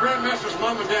want our Grandmaster's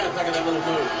mom and dad think of that little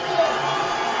move.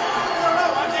 I don't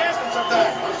know. I have to ask them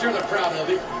sometime. I'm sure they're proud of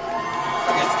him.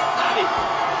 I guess Hottie.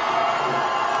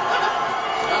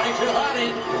 Hottie to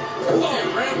Hottie. And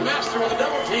Grandmaster with a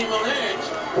double team on Edge.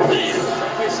 Man,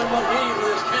 he's somewhat mean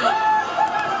with his count.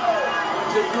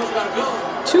 Too Cool's got to go.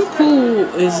 Too Cool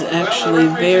is actually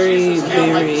very,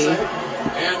 very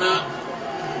And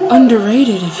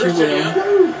underrated, if you Christian will.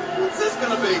 in. What's this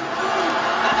going to be?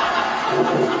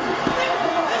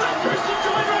 They let Christian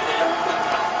join right in.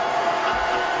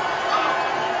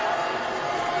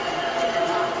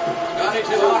 Scotty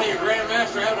to Hottie and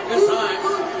Grandmaster having a good time.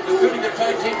 Defending their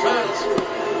tag team titles.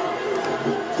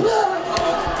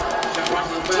 Shot right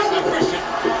to the back by Christian.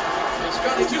 And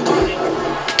Scotty to Hottie.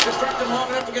 Distracted long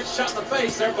enough to get shot in the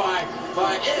face there by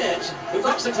Edge, who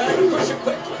makes the tag and push it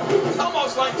quickly. It's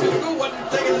almost like Too Cool wasn't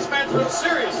taking this match real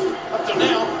serious up to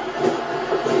now.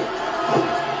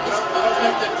 I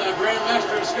don't think that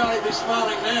Grandmaster and Scotty be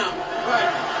smiling now. Right.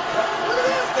 Look at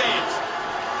this dance.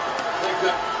 I think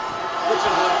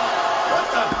Christian What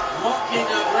the? mocking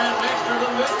Grandmaster a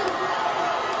little bit.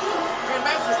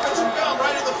 Grandmaster spit some gum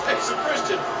right in the face of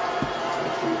Christian.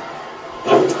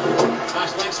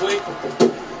 Nice leg sweep.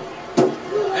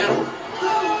 And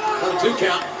for the 2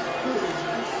 count.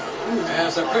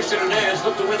 As Christian and Edge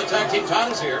look to win the tag team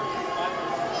titles here.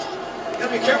 You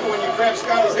gotta be careful when you grab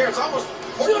Scotty's hair. It's almost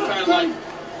porcupine-like.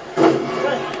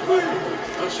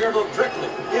 I'm sure a little prickly.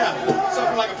 Yeah,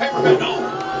 something like a paper cut. No.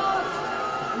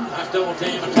 Nice double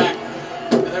team attack.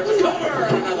 And there's a cover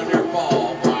and another near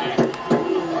fall by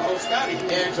Oh, Scotty.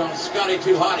 Edge on Scotty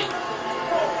to Hottie.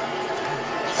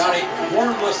 Scotty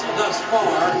wormless thus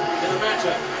far in the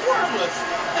matchup. Wormless.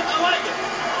 I like it.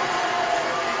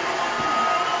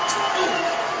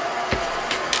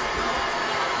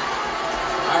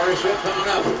 Irish whip coming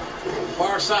up.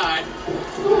 Far side.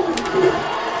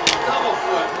 Double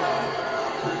foot.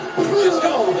 Let's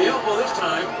go. The elbow this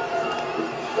time.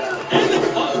 And the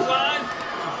clothesline.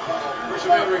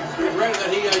 Christian regretted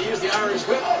that he used the Irish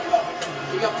whip.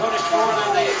 He got punished for it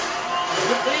on the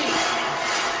whip knee.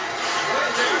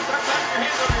 Wait there. Start clapping your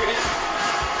hands over your head.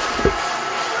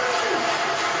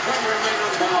 Trying to remain on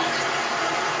the ball.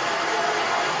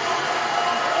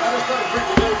 I just thought brick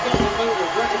and move, double move, or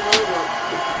brick and move, or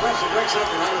press and break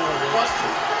something. I don't know what it was.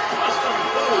 Bust them.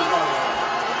 Move.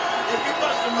 If you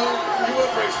bust a move, you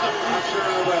will break something. I'm sure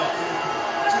I will.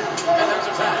 And there's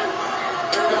a tag.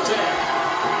 Here comes Edge.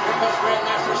 Here comes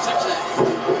Grandmaster Sexay.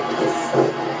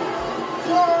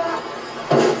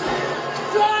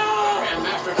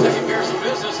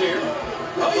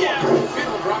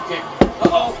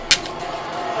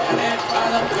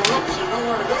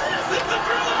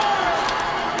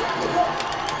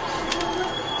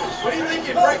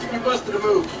 think you busted a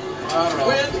move? I don't know.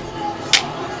 Wind?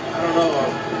 I don't know.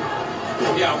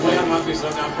 Yeah, wind might be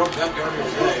something. I broke that earlier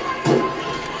today.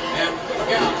 And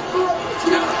look out.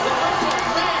 Now,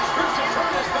 man, Christian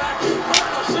turned his back.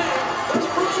 Let's see. That's a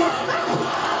first one.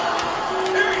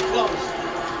 Very close.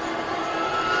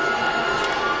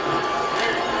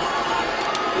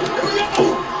 Here we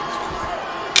go.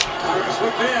 Irish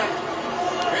whip in.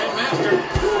 Grandmaster.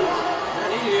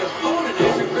 And he is owning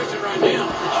Adrian Christian right now.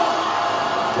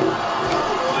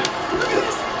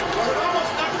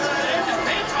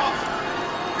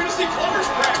 Clover's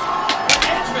crack.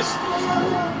 Edgemas.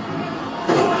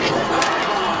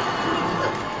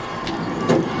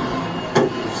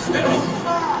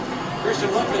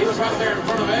 Christian luckily he was right there in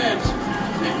front of Edge.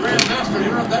 And Grandmaster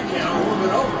interrupted that count. Would have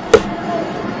been over.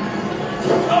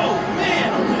 Oh,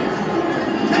 man.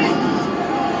 Hey.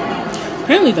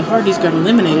 Apparently the Hardys got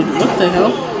eliminated. What the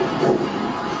hell?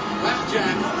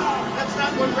 Blackjack. That's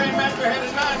not what Grandmaster had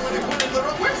in mind when he put in the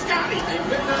room. Where's Scotty? A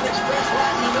Midnight Express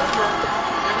right in the number.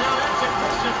 And now that's a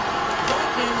Christian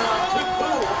talking too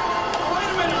cool. Oh, wait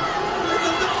a minute. There's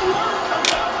a double worm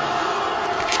coming up.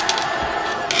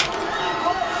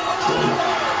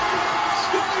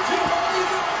 Scotty too hard in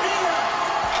the pin.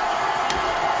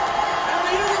 And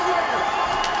the Undertaker,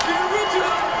 the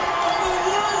original of the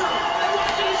worm. I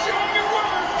want you to show him your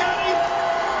worm, Scotty.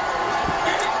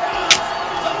 Here he comes.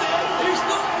 He's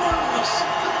not wormless.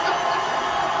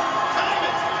 Time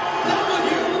it.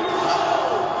 W-O-R-M.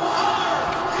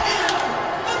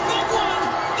 The big one.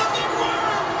 The big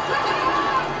worm.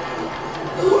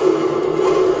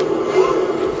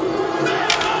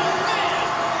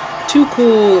 Too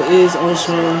Cool is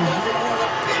also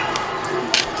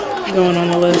going on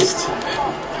the list.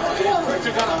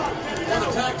 Christian got one of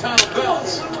the tag title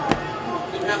belts.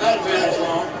 Didn't have that advantage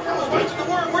long. I was watching the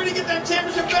worm. Where'd he get that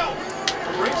championship belt?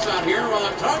 From ringside here while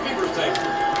that timekeeper's taking.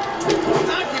 What's the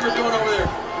timekeeper doing over there?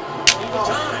 Keep the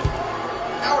time.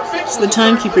 Howard Finkel. What's the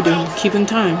timekeeper doing? Keeping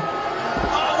time.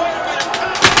 Oh, wait a minute.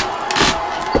 Time.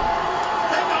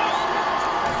 Take off.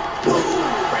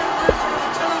 Grandmaster on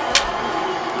the tower.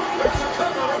 There's a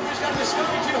cover. He's got this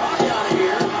coming too high out of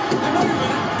here. And wait a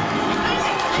minute.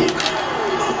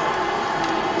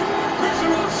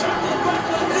 Christian on circle back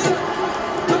to him.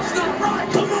 That's not right.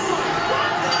 Come on.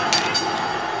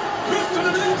 Christian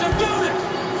and Edge have done it.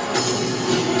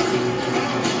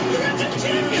 That's a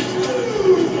champion.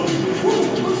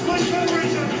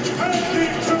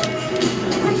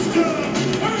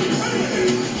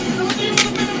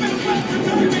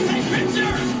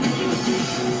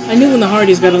 I knew when the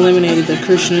Hardys got eliminated that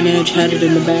Christian and Edge had it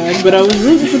in the bag, but I was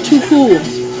rooting for Too Cool.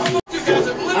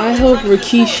 I hope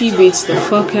Rikishi beats the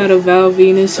fuck out of Val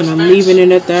Venus, and I'm leaving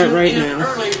it at that right now.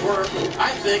 Early for, I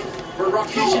think, for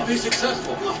Rikishi to be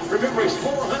successful. Remember, he's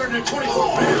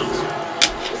 424 pounds.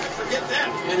 Forget that.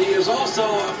 And he is also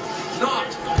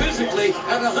not physically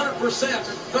at 100%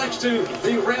 thanks to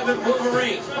the rabid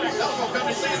Wolverine. Telephone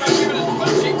company saying about giving us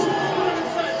butt cheeks.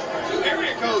 2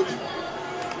 area codes.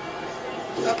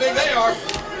 How big they are.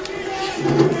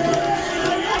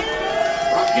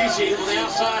 Rikishi on the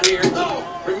outside here.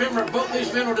 Remember, if both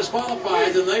these men were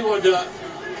disqualified, then they would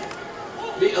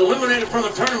be eliminated from the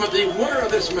tournament. The winner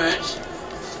of this match,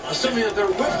 assuming that there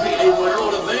would be a winner,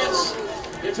 would advance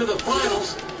into the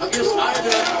finals against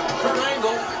either Kurt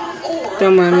Angle or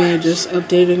Don't mind me Crash. just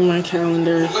updating my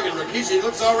calendar Look at Rikishi. He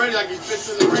looks already like he's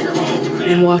fit to the ringer.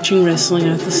 and watching wrestling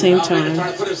at the same Val Venus time.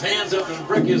 trying to put his hands up and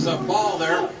break his ball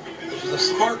there, which is a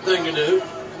smart thing to do.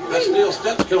 That steel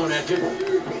step's coming at you.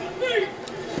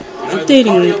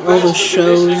 Updating all the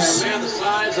shows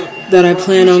that I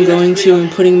plan on going to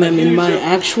and putting them in my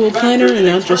actual planner and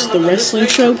not just the wrestling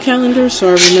show calendar, so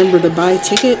I remember to buy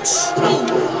tickets.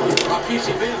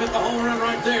 Rikishi may have hit the home run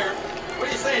right there. What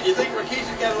are you saying? You think Rikishi's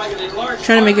got like an enlarged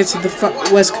Trying to make it to the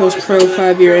West Coast Pro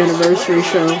 5-year anniversary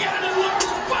show.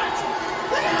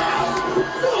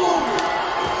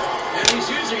 And he's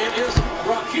using it as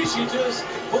Rikishi to his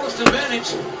fullest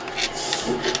advantage.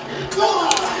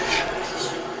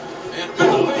 And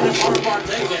Val Venus hard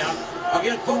takedown.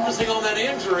 Again, focusing on that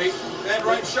injury. That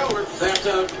right shoulder. That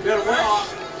Benoit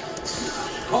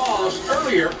caused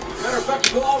earlier. Matter of fact,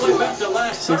 you go all the way back to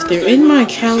last So if Thursday. they're in my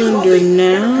calendar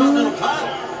now,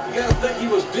 You gotta think he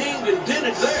was dinged and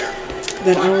dented there.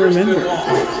 then I'll remember. I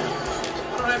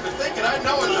don't have to think it. I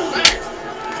know it's a fact.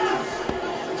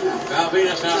 Val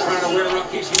Venus now trying to wear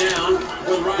Rikishi down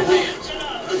with right hands.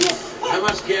 How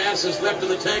much gas is left in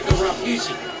the tank of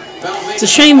Rikishi? It's a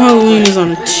shame Halloween is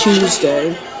on a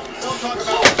Tuesday. Don't talk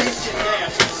about Rikishi and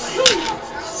gas.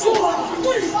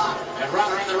 And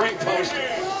right around the ring post,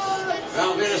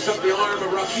 Val Venus took the arm of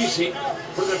Rikishi,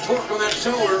 put the torque on that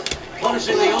shoulder,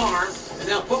 punishing the arm, and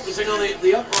now focusing on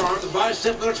the upper arm, the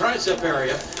bicep and the tricep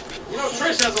area. You know,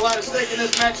 Trish has a lot of stake in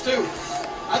this match, too.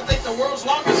 I think the world's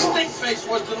longest stink face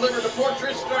was delivered to poor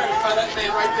Trish Stratus by that man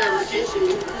right there,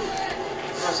 Rikishi.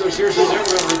 Not so sure she's ever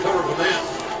going to recover from that.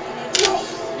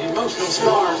 The emotional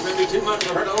scars may be too much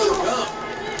for her to overcome.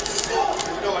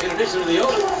 In addition to the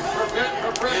oath, and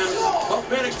both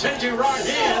men exchanging right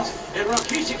hands, and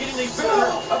Rikishi getting the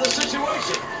better of the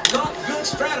situation. Not good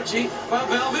strategy by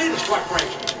Val Venus, quite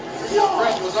frankly. The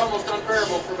breath was almost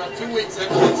unbearable for about 2 weeks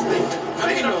after that stink. How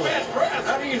do you know that?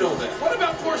 How do you know that? What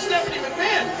about poor Stephanie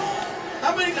McMahon?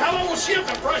 How long will she have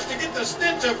to brush to get the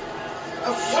stench of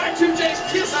Y2J's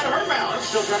kiss out of her mouth? I'm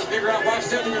still trying to figure out why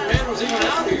Stephanie McMahon was even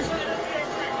out here.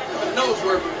 Heaven knows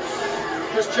where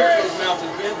Chris Jericho's mouth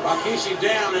has been. Rikishi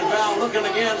down, and Val looking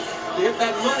again to hit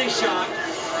that money shot.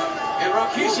 And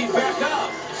Rikishi back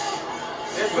up.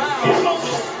 And Val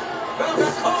got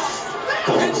caught.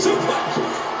 And suplex.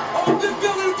 Oh, the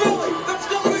Billy. That's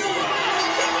going to be over.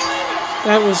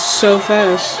 That was so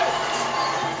fast.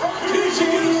 Rikishi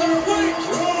is their weight.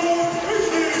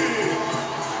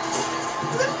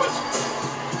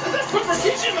 Does that put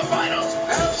Rikishi in the finals?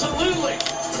 Absolutely.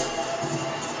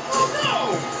 Oh,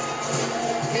 no.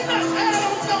 He's not, I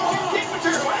don't know. He can't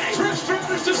turn away. Trish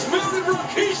Stratus dismounted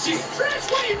Rikishi. Trish,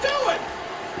 what are you doing?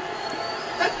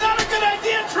 That's not a good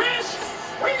idea, Trish.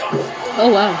 Where you going? Oh,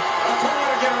 wow. I'll tell her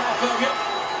to get her off of you.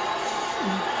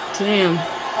 Damn.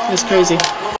 That's crazy.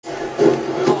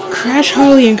 Crash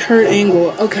Holly and Kurt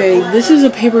Angle. Okay, this is a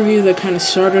pay-per-view that kind of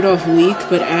started off weak,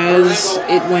 but as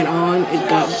it went on, it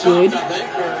got good.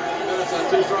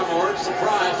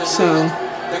 So,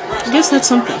 I guess that's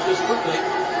something. Crash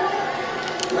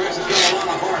has got a lot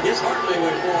of heart. His heart may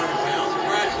weigh 400 pounds.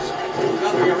 Crash has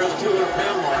got to be around the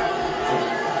 200-pound mark.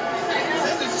 He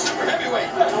says he's a super heavyweight.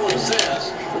 That's what he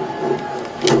says.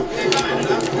 He's fine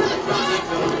enough.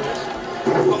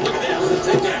 Well, look at this.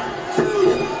 Takedown.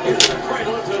 Into the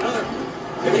cradle, into another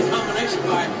hitting combination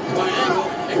by Angle.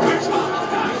 And Crash Holly.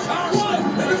 Power slam.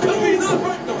 And it's going to be enough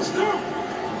right to stop.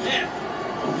 Man.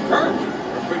 Hurt.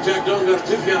 Big Jack Doan got a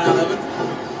 2 count out of it.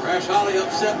 Crash Holly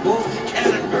upset Bull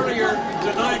Cannon earlier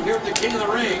tonight here at the King of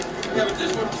the Ring. Yeah, but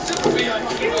this would be a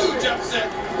huge upset.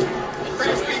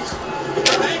 Crash beats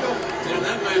Kurt Angle. In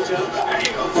that matchup, There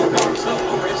you go. himself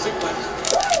over his suplex.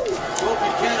 Bull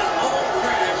Buchanan over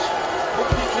Crash. Bull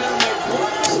Buchanan made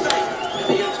one mistake in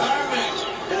the entire match,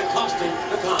 and it cost him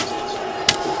the contest.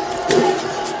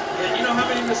 And you know how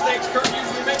many mistakes Kurt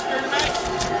usually makes during the match?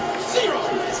 0.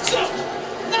 So,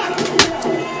 nada.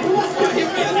 Well,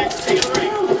 he'll be the next King of the Ring.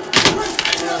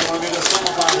 Yeah, well, I'm going to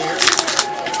qualify here.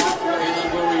 And then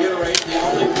we'll reiterate the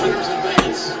only winners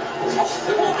advance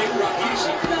who will beat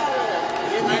Rikishi.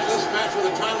 Can you imagine this match with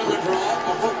a time limit draw,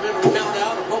 or both men are counted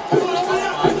out, or both men are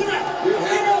disqualified? We would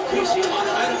have Rikishi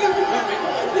automatically becoming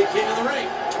the King of the Ring.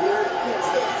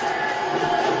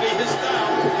 It'll be his style.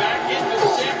 Back into the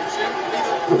championship. Be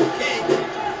the king.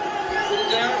 Sit it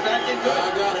down, back into it.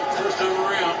 I got it first time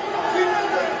around.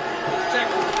 Check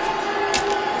it.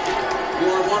 You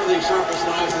are one of the sharpest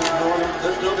knives in the world.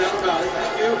 There's no doubt about it.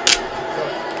 Thank you.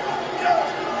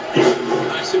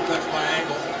 Nice suplex by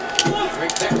Angle.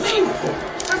 Great technique.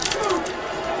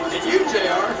 And you,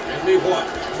 JR, And me what?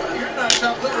 well, you're not a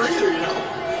top liver either, you know.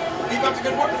 Keep up the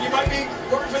good work, and you might be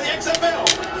working for the XFL.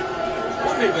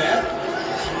 Wouldn't be bad.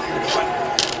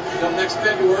 Come next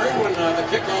February when the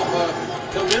kickoff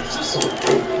commences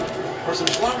for some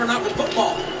slobber knocking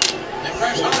football. And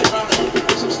Crash Holly found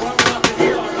some slobber knocking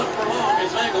here, but not for long.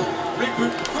 His Angle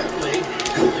regrouped quickly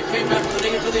and came back with a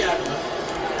knee into the abdomen.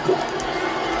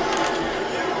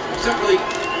 Except for the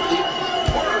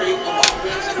flurry of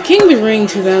offense. King of the Ring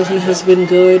 2000 has been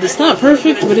good. It's not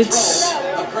perfect, but it's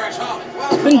Crash Holly.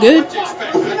 been good. What you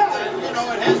expect? You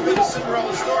know, it has been a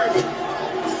Cinderella story,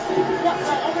 but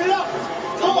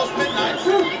it's almost midnight.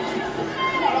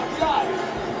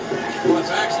 Well,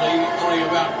 it's actually only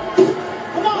about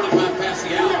 25 past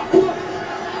the hour.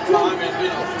 Well, I mean, you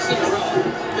know, Cinderella.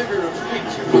 Figure of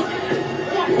speech you're talking here.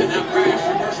 And now Crash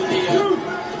reversing the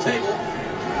table.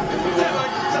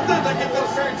 Sometimes I get those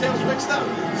fairy tales mixed up.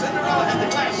 Cinderella had the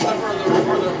glass slipper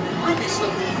or the ruby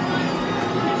slipper.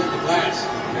 The glass.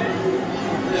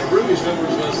 That ruby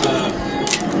slippers was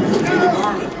Judy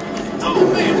Garland. Oh,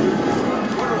 man.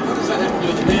 What does that have to do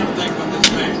with the damn thing about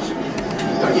this match?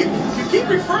 Well, you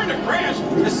keep referring to Crash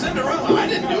as Cinderella. I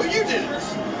didn't do it. You did it.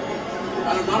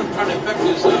 I'm not trying to affect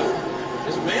his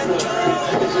manhood or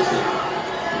anything. It's just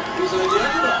that he's the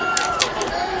underdog.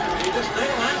 He just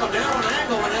nailed Angle down on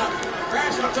Angle, and now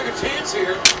Crash going to take a chance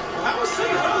here. How was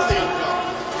Cinderella the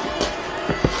underdog?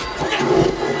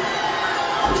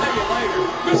 I'll tell you later.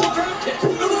 Missile drop kick.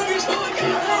 The leg is high.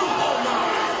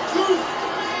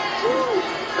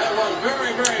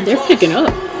 They're picking up.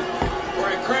 For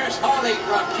a Crash Holly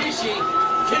Rakishi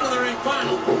King of the Ring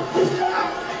final.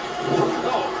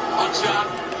 Hot shot.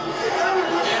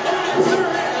 And there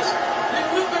it is. The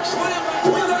Olympic slam by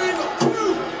Twitter Eagle.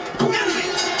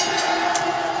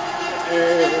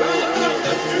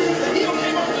 The heel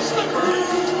came over the slipper.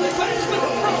 The glass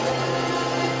slipper broke.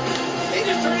 He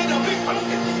just turned into a big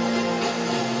pumpkin.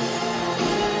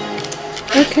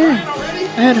 Okay,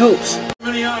 I had hopes.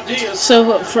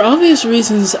 So, for obvious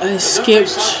reasons, I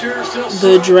skipped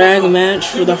the drag match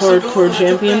for the Hardcore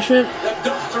Championship.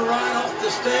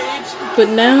 But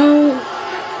now,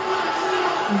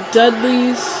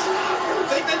 Dudley's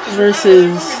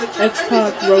versus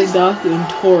X-Pac, Road Dogg, and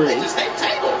Tori.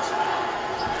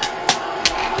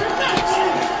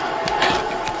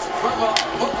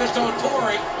 Focused on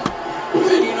Tori.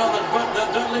 And you know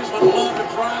that Dudley's would love to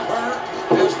drive her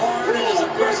as hard and as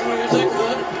aggressively as they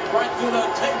could right through the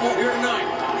table here tonight.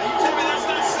 You tell me that's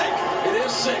not sick? It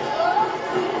is sick.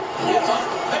 It's off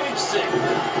the page sick.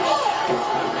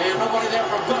 And nobody there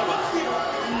for Bubba.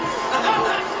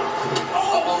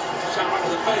 Uh-oh. Shot right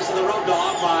to the face of the Road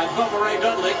Dogg by Bubba Ray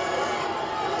Dudley.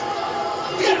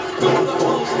 Go to the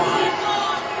clothesline.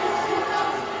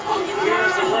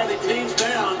 Here's the worthy teams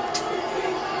down.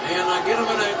 And I get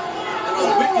them in a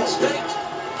wicked state.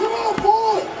 Come on,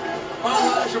 boy!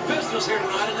 Finalize your business here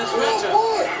tonight in this matchup.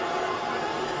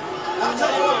 I'll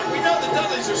tell you what, we know the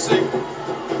Dudleys are sick.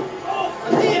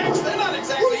 The DX, they're not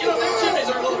exactly, you know, their chimneys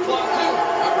are a little clogged too.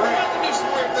 They're about to do some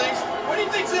weird things. What do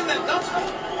you think's in that dumpster?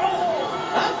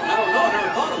 Huh? I don't know, I never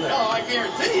thought of that. Oh, I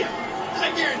guarantee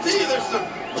you there's some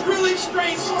really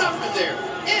strange stuff in there.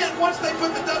 And once they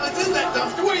put the Dudleys in that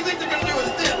dumpster, what do you think they're going to do with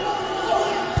it then?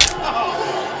 Oh.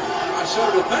 I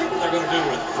showed her to think what they're going to do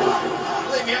with it.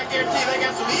 Believe me, I guarantee they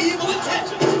got some evil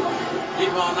intentions.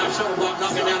 Devon, nice shoulder block,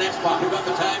 knocking down X-Pac. Who got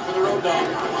the tag for the Road Dogg?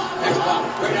 X-Pac,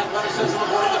 great athleticism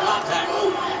avoiding the contact.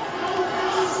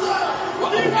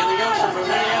 And the youngster from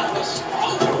Minneapolis. This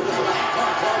is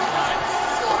about close line.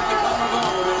 The cover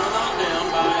over and a knockdown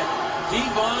by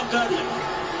Devon Dudley.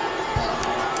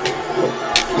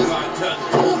 Devon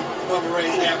Dudley, Bubba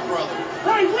Ray's half-brother.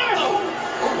 Oh,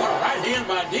 what a right hand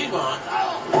by Devon.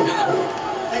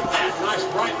 And a nice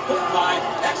right foot by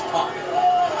X-Pac.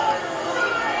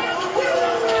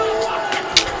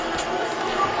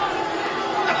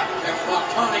 X-Pac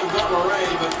taunting Bubba Ray,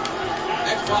 but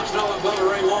X-Pac knows what Bubba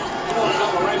Ray wants. You know what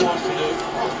Bubba Ray wants to do.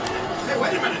 Hey,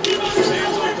 wait a minute. His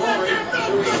hands on Tori,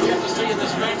 who we get to see in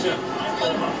this matchup.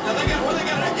 Now they got to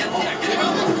get him out.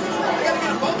 They got to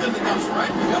get them both in the dumpster, right?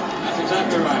 Yep, that's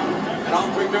exactly right. And all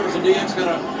three members of DX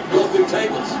going to go through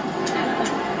tables.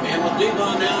 And with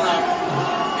Devon down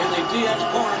in the DX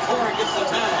corner, Tori gets the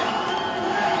tag.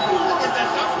 Get that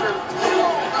dumpster.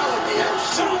 Oh, DX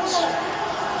shoots.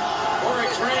 Tori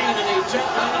trained in the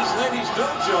Japanese ladies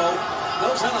dojo,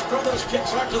 knows how to throw those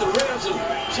kicks right to the ribs, and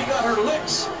she got her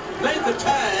licks, made the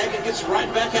tag, and gets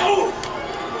right back out.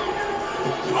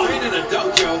 Trained in a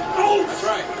dojo. That's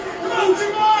right.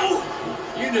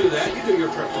 You knew that. You knew your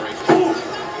preparation.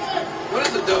 What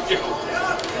is a dojo?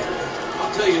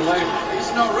 I'll tell you later. I used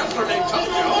to know a wrestler named Tojo.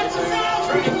 It's a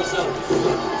training facility.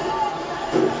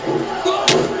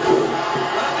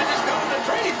 Why don't they just go to the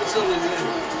training facilities then?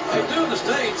 They do in the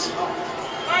States.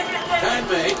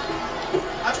 Handmade.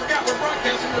 I forgot we're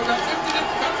broadcasting to about 50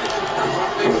 different countries.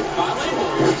 They bilingual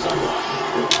here somewhat.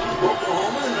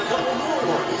 Oklahoma and a couple more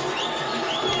words.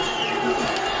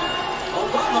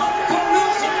 Obama.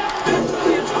 Nelson. Into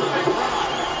the atomic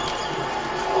rock.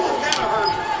 Oh, that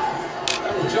hurt.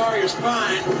 That'll jar your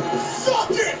spine. Suck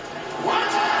it!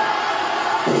 What?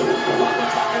 Obama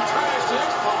talking trash to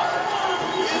X-Pac.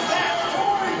 Who is that?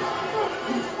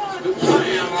 Scoop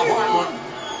slam, a hard one.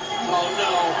 Oh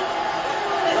no.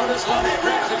 Notice how he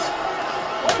reactions.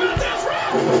 What about this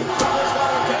round? Notice how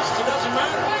he guesses. It doesn't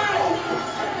matter.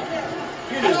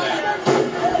 You knew that.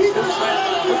 Scoop slam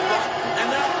by Obama. And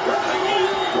now,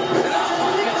 and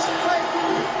X-Pac gets it.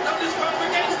 No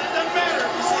disqualification. It doesn't matter.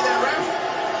 You see that, ref?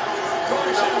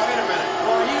 Corey says, Wait a minute.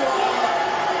 are you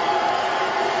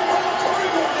Corey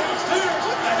going downstairs.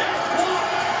 What the heck?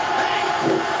 Hey!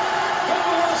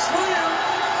 Bubba with a slam.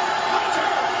 Hunter!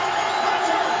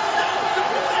 Hunter! No! Don't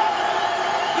do that!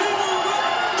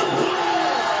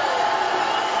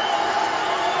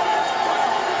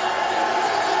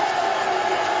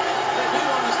 They do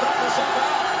want to stop this up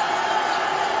out.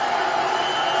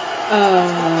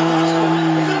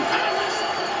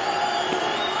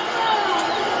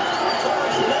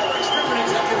 Corey's lower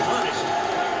extremities have been punished.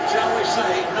 Shall we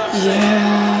say, enough said.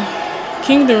 Yeah,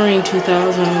 King of the Ring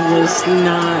 2000 was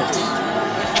not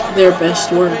their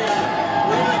best work.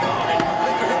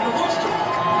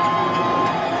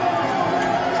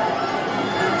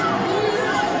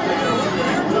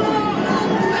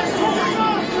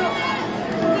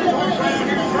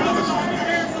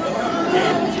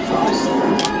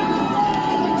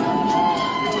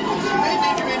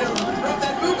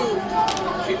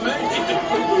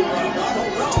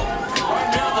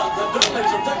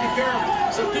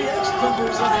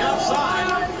 members on the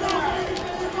outside.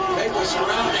 Cable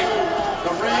surrounding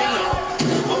the ring.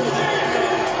 Oh, there.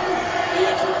 The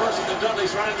extra person, the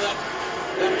Dudley's running that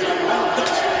metal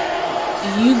dumpster.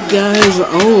 You guys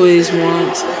always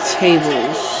want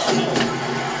tables.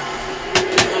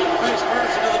 Face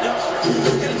first into the dumpster.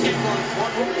 Get a table on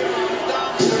one more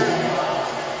dumpster.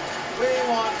 We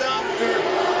want dumpster.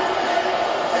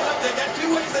 Hey, look, they got two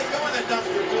ways they go in that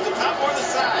dumpster, to the top or the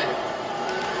side.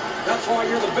 That's why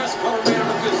you're the best color man in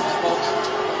the business, folks.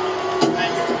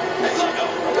 Thank you. Hey, look, we got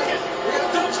A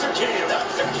dumpster can.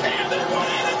 dumpster can. They're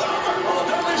going in. It's over. Well, the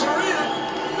Dudleys are in.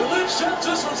 The lid shuts.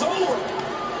 This one's over.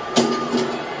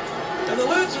 And the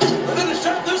lid is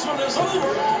shut. This one is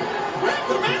over. Rip,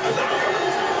 the man is over.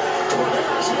 Well,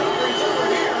 there's referees over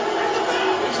here. Ring the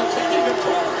bell. There's a taking of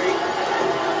glory.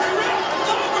 Hey, Rip,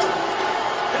 it's over.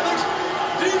 And there's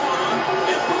Devon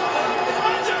and Bubba. It's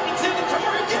my job to tend to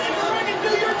Tori. Get in the ring and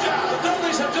do your The job.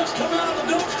 Dudleys have just come out of the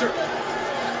dumpster.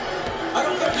 I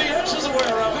don't think DX is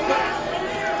aware of it,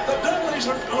 but the Dudleys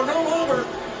are no longer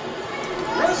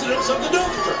residents of the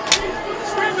dumpster.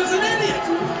 This Rip is an idiot.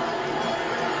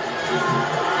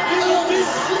 He's a thief.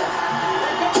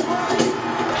 They both right.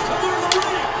 They come into the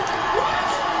ring. What?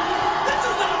 This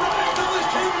is not right. The Dudleys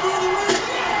came into the ring.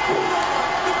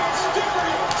 They're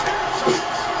staring at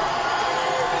territories.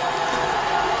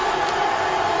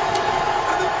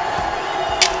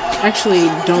 Actually,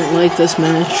 don't like this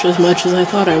match as much as I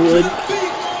thought I would.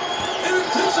 Beat in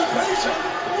anticipation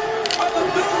of the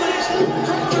Dudleys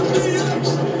drawing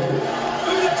DX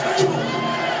through the table. Wait a minute.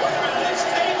 It's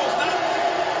tables, not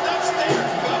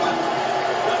stairs, Bubba.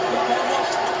 That Bubba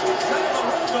almost set the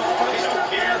rope off. They don't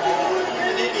care. You're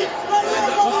an idiot. I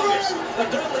think that's obvious. The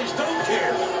Dudleys don't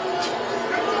care.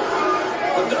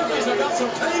 The Dudleys have got some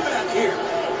payback here.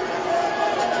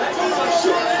 They want a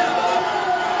short end of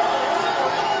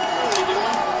What are you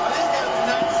doing? Are these guys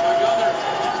nuts? the gunner.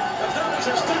 The Dudleys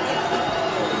are sticking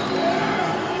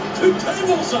 2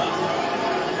 tables up.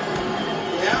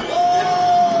 Yeah.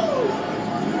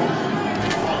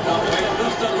 No, wait,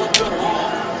 this doesn't look good at all.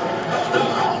 No.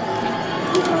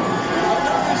 The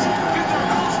Dudleys get their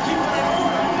housekeeping in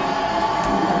order.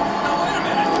 No, wait a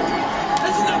minute.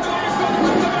 This is not the way you're supposed to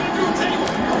put somebody through a table.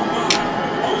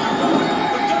 Oh my God.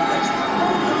 The Dudleys.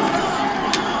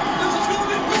 This is going to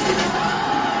be big.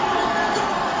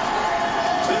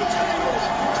 2 tables.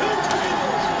 2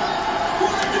 tables.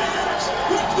 One DX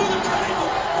went through the table.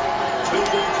 2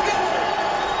 more to go.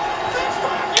 That's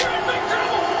fine. You're in big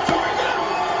trouble. Tori, get up.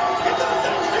 Get to the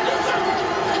dumpster. Do something.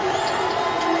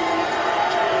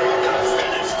 We're done.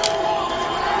 Finished.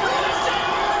 Look at this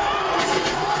job.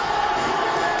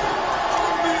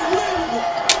 Unbelievable.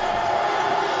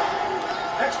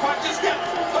 X-Pac just got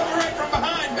Bubba Ray from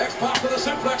behind. X-Pac with a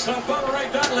suplex on Bubba Ray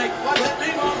Dudley. Let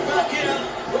Devon back in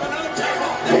with another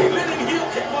table. Spinning heel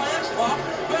kick by X-Pac.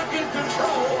 Back in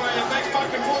control. Boy, if X-Pac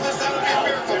can pull this out, it'll be a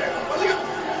miracle.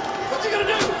 What's he gonna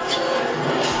do?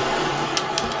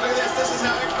 Look at this. This is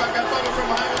how X-Pac got Bubba from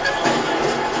behind.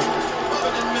 Bubba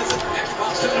didn't miss it.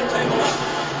 X-Pac set a table up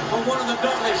for one of the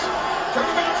Dudleys.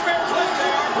 Turnabout's fair play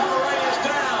there. Bubba Ray is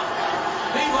down.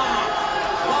 Devon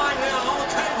lying down on the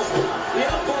table. The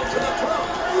elbow to the throat.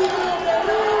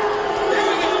 Here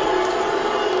we go.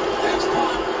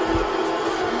 X-Pac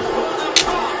going up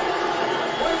top.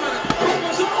 Wait a minute.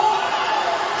 Bubba's up.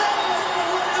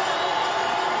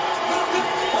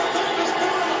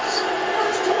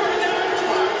 First Tori, now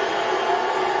X-Pac.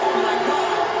 Oh my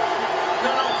God.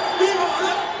 No. Devon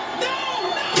up. No.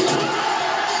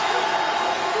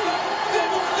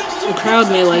 The crowd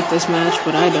may like this match,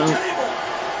 but I don't.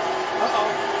 Uh-oh.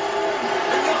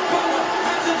 And now Bubba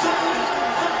has his eyes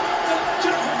on the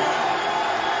Jennifer Brown.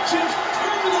 She's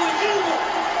terminally evil.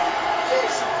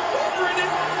 She's hovering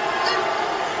it.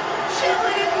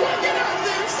 Sharing it. Get out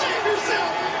there and save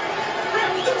yourself.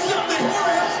 Rip, do something.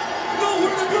 Warriors,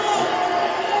 nowhere to go.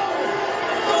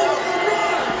 Nowhere to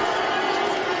run.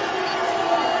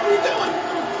 What are you doing?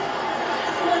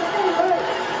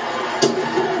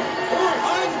 We're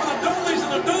hiding for the Dudleys in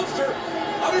the dumpster.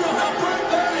 I don't know how bright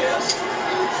that is.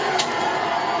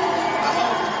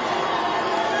 Uh-oh.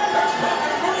 That's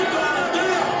fucking rolled down and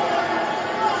down.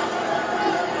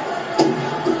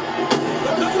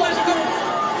 The Dudleys are going to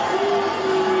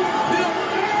tear right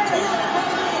out of trash.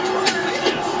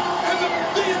 And the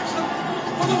DX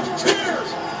with those tears.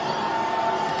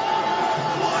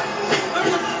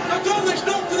 The Dudleys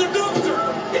dumped in the dumpster.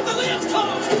 Get the lids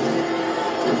closed.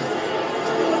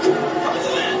 Close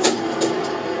the lids.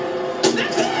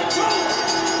 That's it.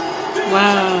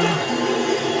 Wow.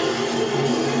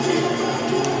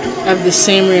 I have the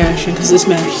same reaction because this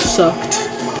match sucked.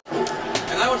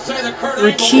 And I would say the curse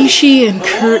Rikishi and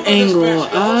Kurt Angle.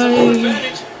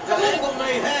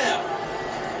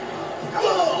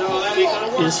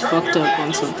 Just fucked up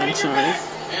on something, sorry.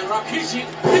 And Rikishi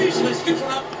easily skips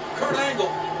one up Kurt Angle.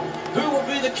 Who will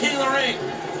be the king of the ring?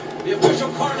 The official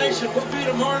coronation will be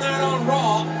tomorrow night on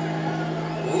Raw.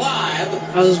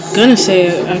 Live. I was gonna say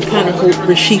I kind of hope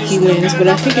Rikishi wins, but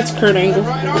I think it's Kurt Angle.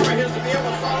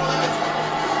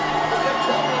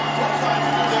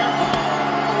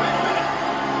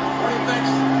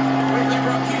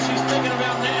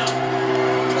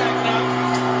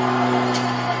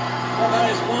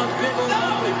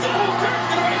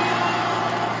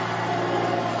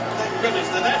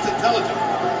 Now that's intelligent.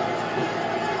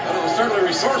 Well, it was certainly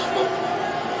resourceful.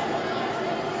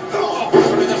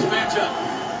 Certainly this matchup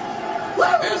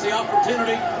has the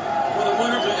opportunity for the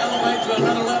winner to elevate to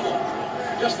another level.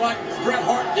 Just like Bret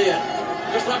Hart did.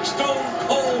 Just like Stone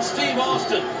Cold Steve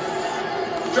Austin.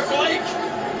 Triple H.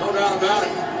 No doubt about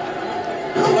it.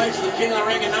 Triple H, the king of the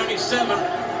ring in '97,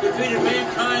 defeated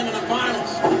Mankind in the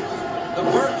finals. The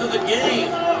birth of the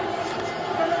game.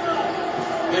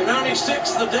 In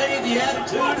 '96, the day the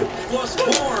Attitude was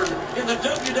born in the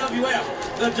WWF,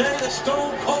 the day that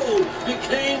Stone Cold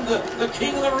became the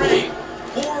king of the ring,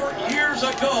 4 years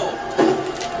ago.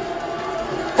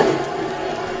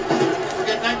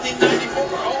 Forget 1994,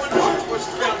 Owen Hart was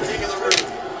crowned king of the ring.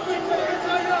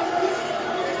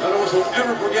 None of us will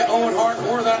ever forget Owen Hart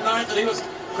or that night that he was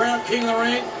crowned king of the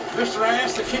ring. Mr.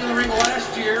 Ash, the king of the ring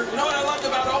last year. You know what I loved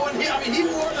about Owen? He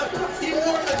wore the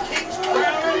king's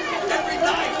crown every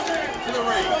night to the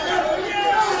ring.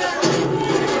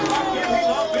 He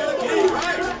loved being a king.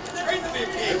 Right. It's great to be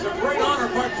a king. It's a great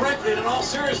honor, quite frankly, and in all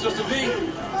seriousness, to be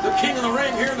the king of the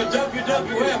ring here in the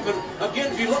WWF. And again,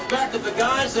 if you look back at the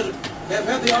guys that have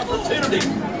had the opportunity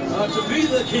to be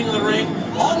the king of the ring,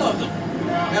 all of them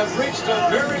have reached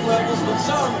varying levels, but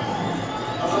some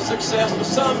success, but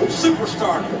some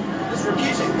superstardom. This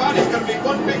Rikishi's body's going to be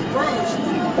one big bruise.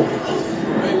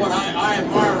 Hey, what I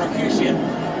admire Rikishi at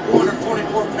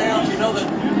 424 pounds. You know that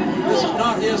this is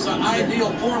not his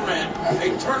ideal format,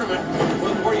 a tournament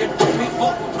where you compete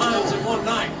multiple times in one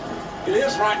night. It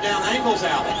is right down Angle's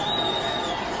alley.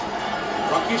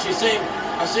 Rikishi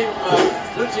I see him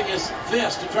lifting his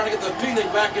fist and trying to get the feeling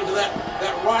back into that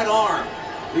right arm.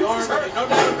 The arm, no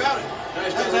doubt about it.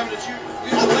 He's having to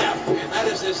use the left. And that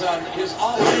is his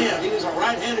offhand. He is a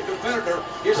right-handed competitor.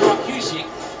 Here's Rikishi.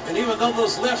 And even though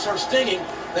those lefts are stinging,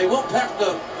 they won't pack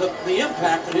the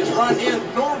impact that his right hand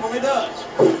normally does.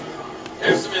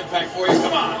 There's some impact for you.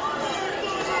 Come on.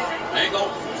 Angle.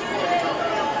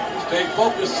 Stay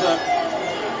focused.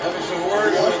 Having some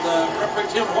words with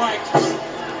referee Tim White.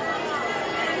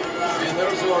 And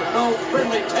those are no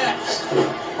friendly taps.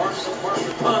 Parts of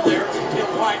the pun there. Tim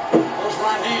White. Those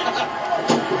right hands.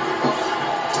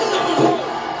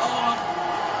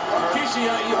 Rikishi,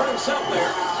 you heard himself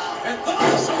there. And the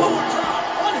Samoan drop.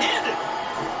 One-handed.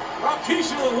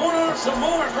 Rikishi with a one-arm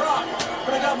Samoan drop.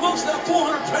 But he got most of that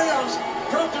 400 pounds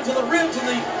dropped into the ribs and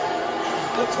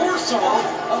the torso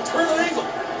of Kurt Angle.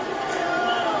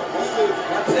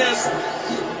 That's this.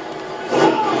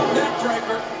 Neck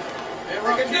breaker. And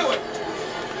Rikishi can do it.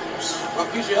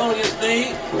 Rikishi holding his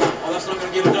knee. Oh, that's not going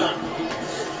to get it done.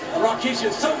 Rikishi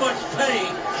in so much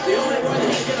pain, the only way that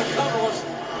he could get a cover was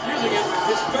using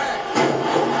his back.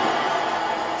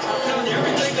 I'm telling you,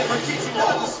 everything that Rikishi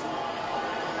does,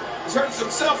 he's hurting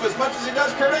himself as much as he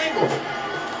does Kurt Angle.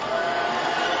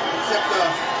 Except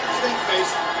stink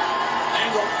face.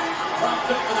 Angle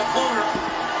propped up in the corner.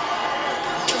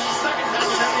 This is the second time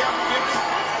he's had the opportunity.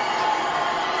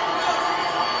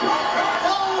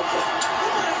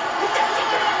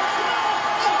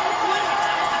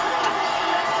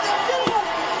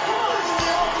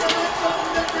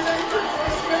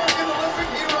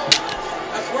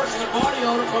 That's worse than the body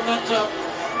odor from that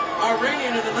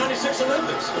Iranian in the '96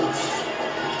 Olympics. Look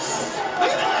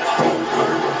at that!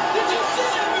 Did you see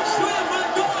that big slam? My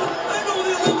God! Angle with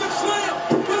the Olympic slam!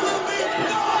 With the big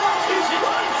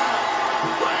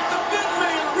the big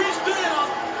man reached down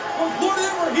with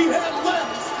whatever he had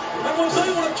left and was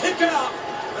able to kick out.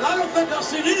 And I don't think I've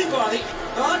seen anybody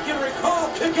that I can recall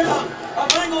kick out of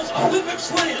Angle's Olympic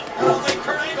slam. I don't think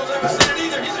Kurt Angle's ever seen it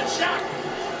either. He's in shock.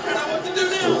 I don't know what to do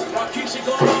now. Rikishi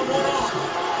going on one arm.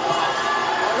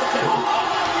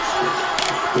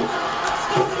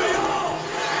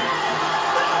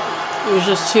 It was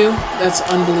just two? That's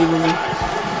unbelievable.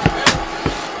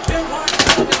 Tim White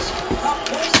is how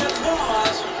close it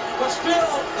was, but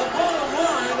still, the bottom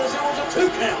line is it was a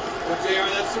 2 count. Well, JR,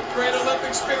 that's some great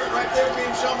Olympic spirit right there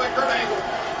being shown by Kurt Angle.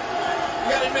 You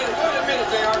gotta admit it. Go ahead and admit it,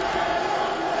 JR.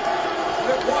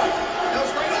 Look what? That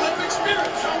was great Olympic spirit. spirit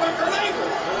shown by Kurt Angle.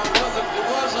 It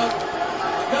was a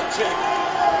gut check.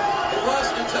 It was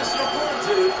intestinal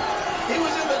fortitude. He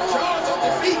was in the jaws of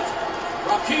defeat.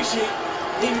 Rikishi,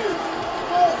 we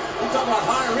talk about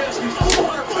high risk. He's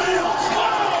 400 pounds.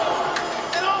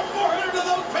 And all 400 of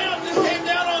those pounds just came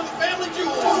down on the family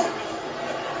jewels.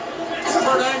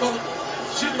 Kurt Angle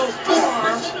shooting those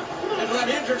forearms into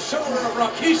that injured shoulder of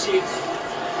Rikishi.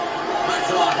 My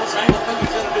God, what's Angle think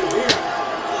he's going to do here?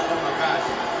 Oh my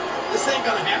gosh. This ain't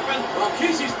gonna happen.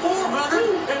 Rikishi's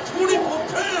 424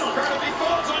 pounds. Kurt, if he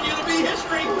falls on you, it'll be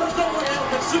history. There's no way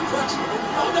Angle can suplex him.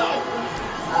 Oh no.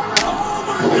 Oh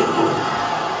my God!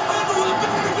 Angle with a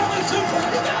big suplex.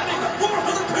 He got him.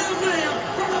 400-pound man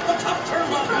right up the top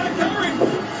turnbuckle. Try to cover him.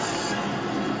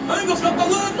 Angle's got the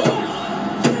leg ball.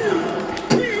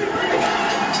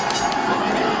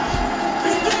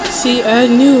 See,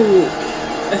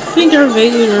 I think I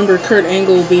vaguely remember Kurt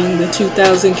Angle being the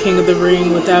 2000 King of the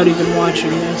Ring without even watching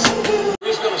this.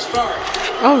 He's gonna start.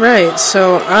 Alright,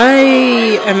 so I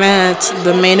am at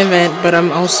the main event, but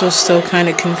I'm also still kind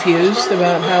of confused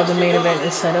about how the main event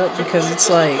is set up, because it's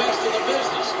like,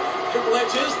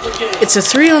 it's a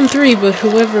 3-on-3, but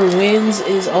whoever wins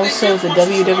is also the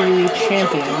WWE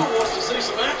Champion. He wants to see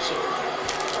some action.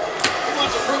 He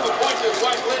wants to prove a point to his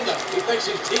wife Linda. He thinks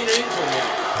he's Teen Angel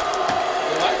now.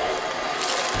 You like?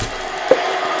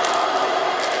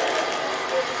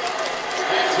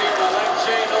 Hands here by that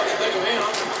Shane. What do you think of him?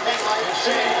 And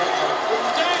Shane.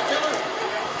 Giant killer.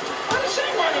 How did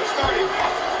Shane wind up starting?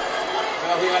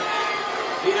 Well,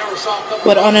 he never saw a couple.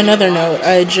 But on another note,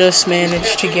 I just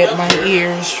managed to get my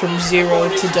ears from 0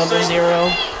 to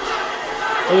 00.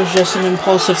 It was just an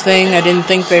impulsive thing. I didn't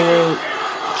think they were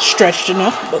stretched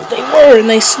enough, but they were, and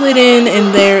they slid in,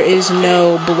 and there is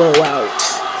no blowout.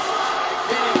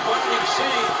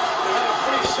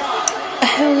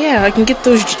 Hell yeah, I can get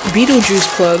those Beetlejuice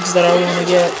plugs that I want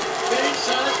to get.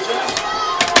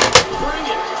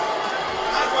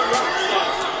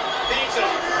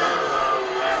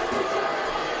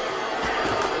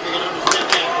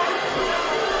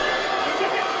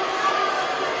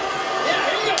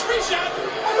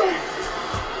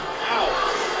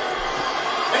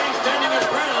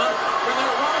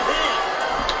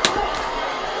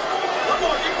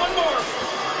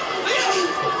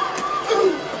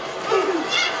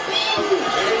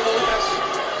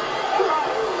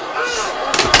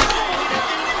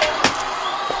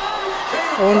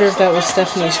 I wonder if that was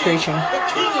Stephanie screeching. The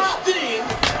King of Steam.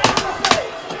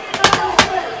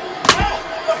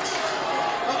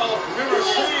 Remember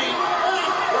Shane,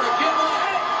 or to give up,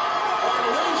 or to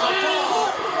lose a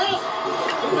fall,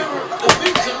 whoever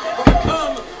defeats him will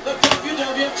become the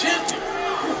WWF champion.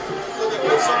 Look at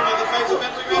what's on the face of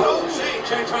Bentley Red Hole. Shane.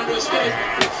 Shane trying to escape.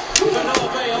 To no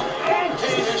avail.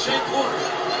 Kane has Shane cornered.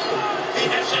 Kane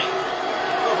has Shane.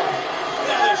 Get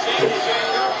out of there, Shane. Shane,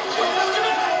 go.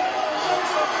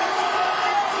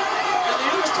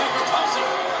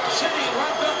 Shane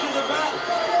right back to the back.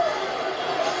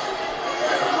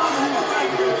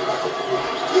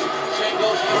 Shane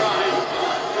goes to the right.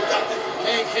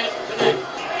 Kane can't connect.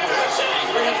 Shane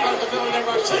brings back the building.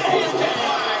 Everybody Shane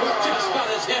just got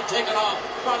his head taken off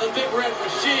by the big red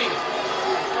machine.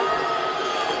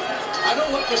 I don't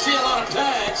look to see a lot of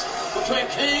tags between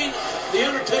Kane, The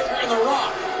Undertaker, and The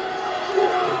Rock.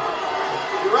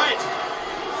 You're right.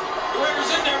 Whoever's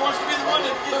in there wants to be the one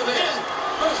that gets the pin.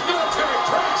 Those military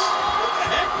tricks. What the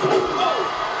heck? Oh.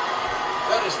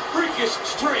 That is freakish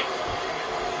strength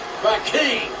by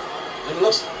Kane. And it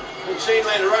looks And Shane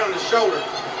landed right on his shoulder.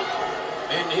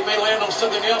 and he may land on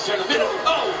something else here in a minute.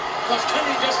 Oh, because Kane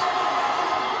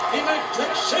he may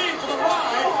take Shane for the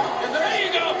ride. And there you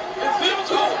go. And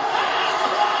Vince, wait a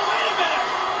minute.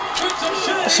 Vince and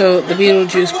Shane. So the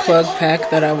Beetlejuice plug pack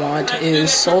that I want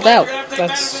is sold out.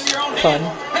 That's fun.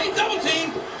 Hey, double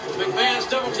team.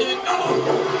 McMahon's double teaming. Oh,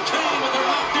 Kane with the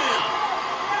knockdown.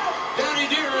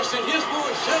 Danny Dearest and his boy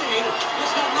Shane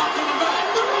just got knocked in the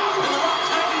back. And the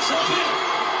Rock's happy himself in.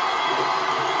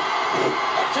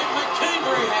 That didn't make Kane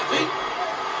very happy.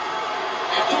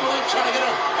 After they try to get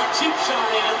a cheap shot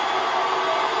in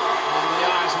on the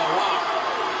eyes of the Rock.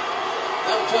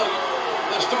 That'll tell you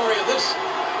the story of this.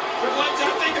 Triple H,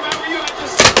 I think if I were you, I'd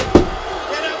just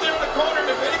get out there in the corner,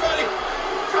 and if anybody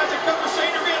tries to cover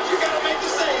Shane or Vince, you got to make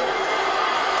the save.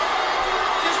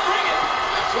 Just bring it.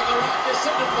 That's what the Rock is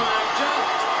signifying.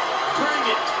 Just bring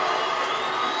it.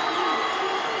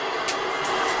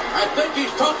 I think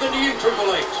he's talking to you,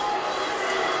 Triple H.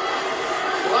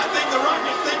 Well, I think The Rock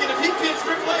is thinking if he pins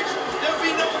Triple H, there'll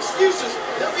be no excuses.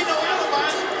 There'll be no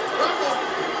alibis. Rock will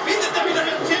be the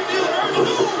WWF champion.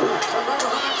 From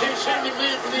over high came Shane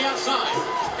McMahon from the outside.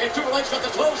 and Triple H got the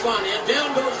clothesline in.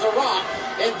 Down goes The Rock.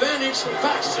 Advantage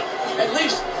Faction, at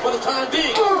least for the time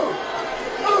being.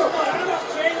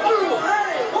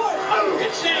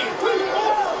 It's Shane. There's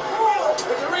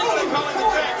a reason they call him the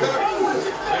Jack Killer.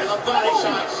 And the body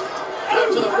shots out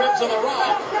to the ribs of The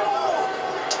Rock.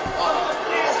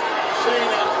 Shane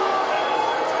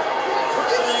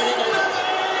impersonating and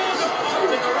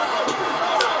something The Rock.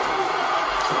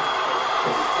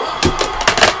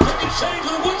 Taking Shane to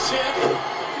the woodshed.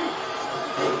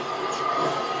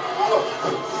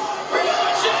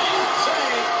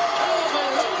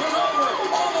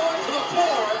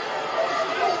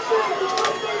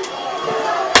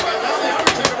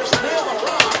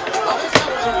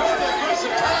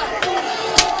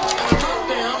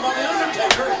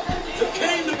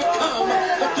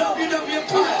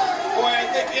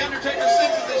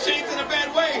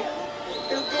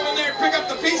 Pick up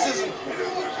the pieces and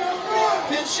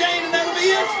pin Shane, and that'll be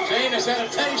it. Shane has had a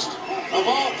taste of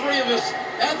all three of his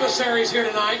adversaries here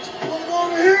tonight. Come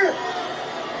over here.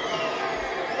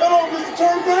 Hello, Mr.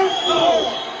 Turnbull.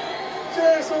 Oh.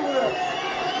 Jazz over there.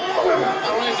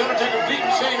 Not only is Undertaker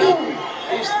beating Shane up,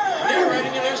 he's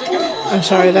narrating it as he goes. I'm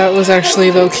sorry, that was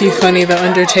actually low-key funny, the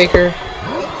Undertaker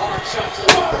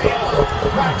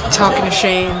talking to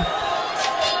Shane.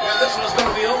 Yeah, this one's going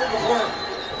to be over before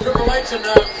Triple H and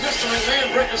Mr.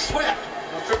 McMahon break a sweat.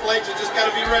 Well, Triple H has just got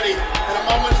to be ready at a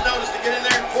moment's notice to get in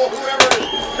there and pull whoever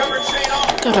covered Shane off.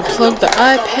 Gotta plug the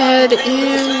iPad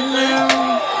in now.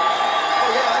 Oh,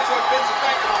 yeah, that's what Vince is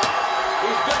backing on.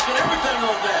 He's backing everything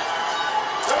on that.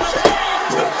 Oh,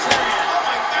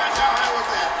 my gosh, how high was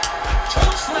that?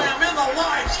 Choke slam in the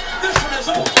lights. This one is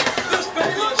over. This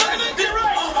baby is on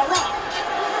The Rock.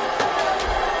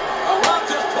 The Rock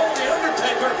just pulled the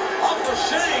Undertaker off of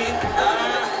Shane.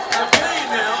 Again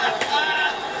now.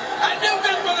 I knew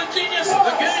Vince was a genius.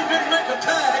 The game didn't make a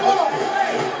tag.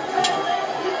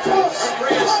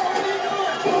 Referee is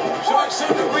showing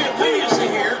some degree of leniency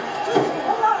here.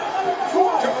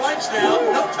 Triple H now,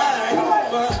 no tag,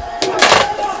 but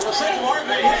for the sake of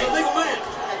argument, he's a legal man.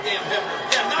 Damn him.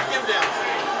 Yeah, knock him down.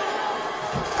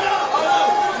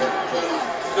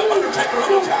 The Undertaker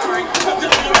overpowering the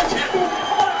WWF champion.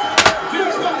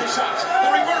 Huge body shots, the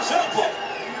reverse elbow.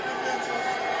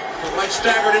 Triple H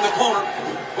staggered in the corner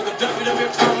with the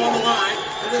WWF title on the line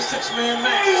in this six-man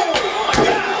match. Oh my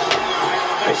God! High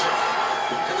elevation.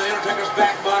 And the Undertaker's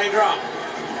back body drop.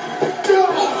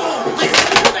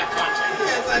 That contact.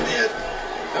 Yes, I did.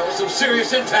 That was some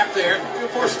serious impact there.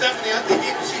 Poor Stephanie, I think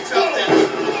even she felt that.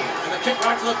 And the kick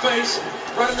right to the face,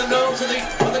 right in the nose of the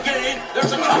game.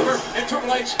 There's a cover, and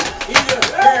Triple H, he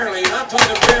just barely, I'm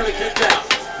talking barely kicked out.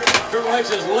 Triple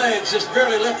H's legs just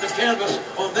barely left the canvas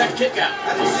on that kick out.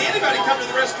 I didn't see anybody come to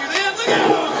the rescue then. Look at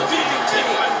Oh, the DDT.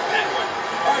 that one.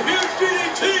 A huge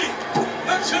DDT.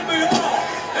 That should be all.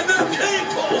 And then Kane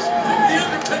pulls the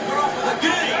Undertaker off of the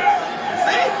game.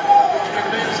 See?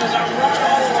 McMahon says, I'm right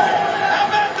all along. How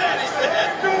about that, he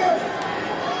said?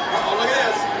 Uh-oh, look at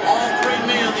this. All three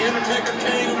men, the Undertaker,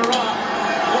 Kane, and The Rock,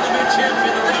 would have been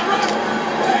champion of the Rumble.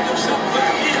 Tag himself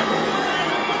back in.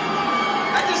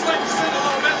 I'd just like to send a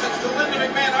little message to Linda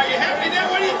McMahon. Are you happy now?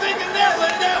 What are you thinking now,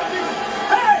 Linda?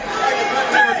 Hey! I can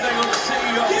blame everything on the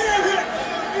CEO. Get in here!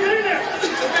 Get in there!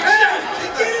 She's a big shot.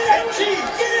 She's a head cheese.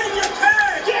 Get in your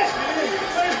tag! Yes!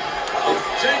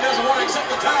 Shane doesn't want to accept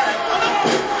the tag.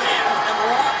 And The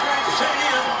Rock brings Shane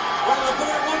in, whether the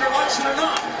board wonder likes it or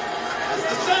not. That's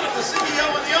the son of the CEO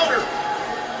and the owner.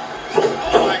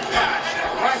 Oh my gosh!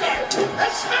 Right here.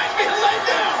 That smacked me and laid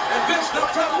down. And Vince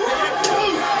knocked off the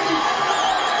apron.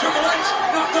 Triple H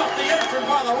knocked off the apron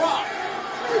by The Rock.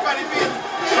 Everybody being...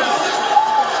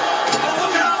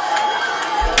 Look out!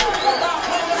 The Rock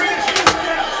on the ring.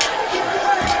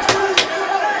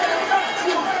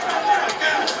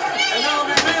 And now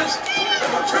McMahon's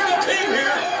there's a triple team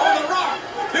here on The Rock.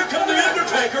 Here comes the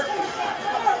Undertaker.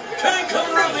 Kane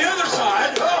coming around the other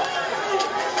side.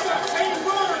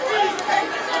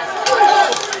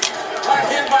 Right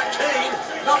hand by Kane,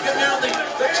 knocking down the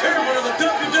chairman of the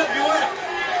WWF.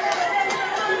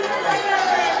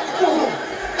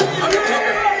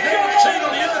 Undertaker, nailing Shane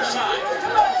on the other side.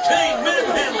 Kane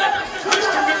manhandling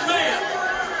Mr. McMahon.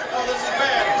 Oh, this is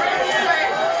bad.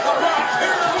 The Rock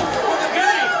paired up with the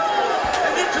game.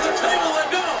 And into the table they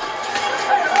go.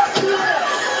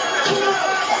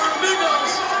 Our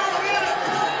amigos.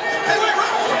 Hey, wait,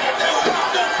 Rock, what are you doing?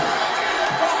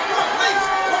 Rock, please.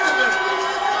 Wait a minute.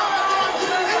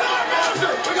 Hang on,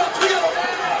 Master. We got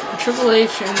Triple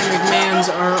H and the McMahons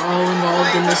are all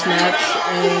involved in this match,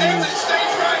 and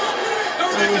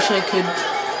I wish I could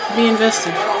be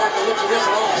invested. I don't like the look of this at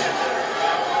all.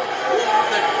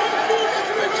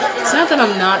 They've taken It's not that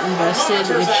I'm not invested,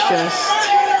 it's just...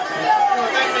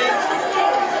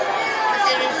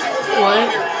 What?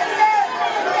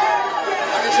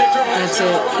 That's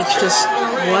it. It's just...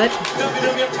 What?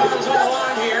 WWF titles on the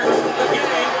line here. The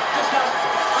game just got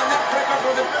a neck breaker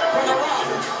from the Rock.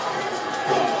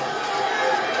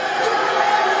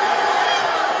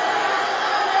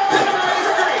 And the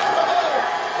pedigree.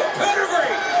 The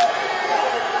pedigree.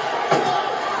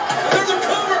 And there's a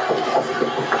cover.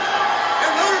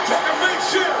 And Undertaker made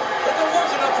sure that there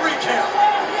wasn't a 3 count.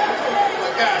 Oh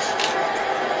my gosh.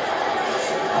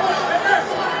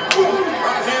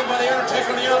 Right hand by the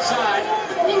Undertaker on the outside.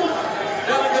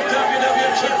 Now the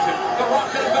WWF champion. The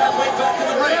Rock in a bad way back in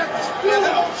the ring. Yeah,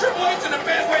 that old Triple H in a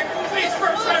bad way. Face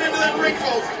first right into that ring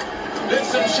post.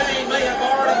 Vince and Shane may have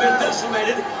already been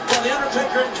decimated by the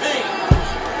Undertaker and Kane.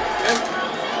 And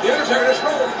the Undertaker just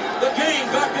rolled the Kane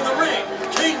back in the ring.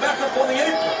 Kane back up on the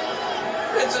apron.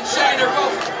 Vince and Shane are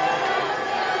both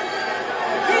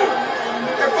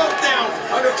down.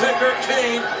 Undertaker,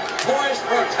 Kane, poised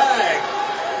for a tag.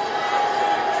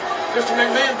 Mr.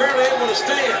 McMahon barely able to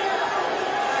stand.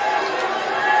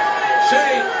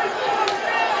 Shane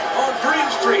on Green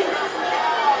Street,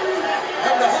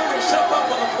 having to hold himself up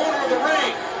on the corner of the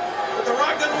ring. But The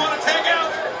Rock doesn't want to tag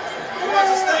out. He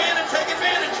wants to stay in and take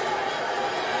advantage.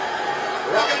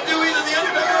 We're not going to do either the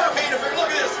Undertaker or Kane.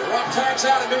 Look at this. The Rock tags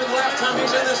out, and maybe the last time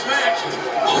he's in this match.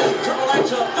 Oh, Triple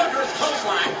H with a thunderous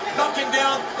clothesline, knocking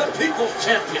down the People's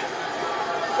Champion.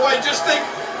 Boy, just think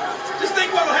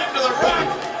what will happen to The Rock.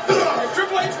 If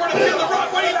Triple H were to kill The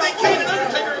Rock, what do you think Kane and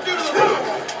Undertaker would do to The Rock?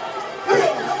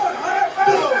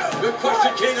 Good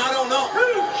question, King. I don't know.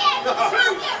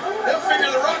 They'll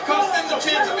figure The Rock cost them the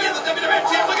chance of being the WWF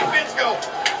champ. Look at Vince go.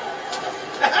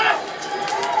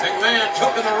 McMahon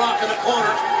choking The Rock in the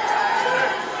corner.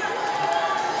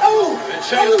 And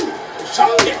Shane,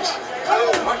 shot kicks.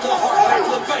 Right to the heart, right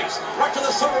to the face, right to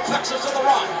the solar plexus of The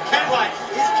Rock. Cat-like.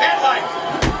 He's cat-like.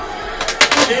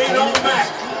 Shane on the back.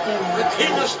 The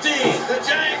King of Steam. The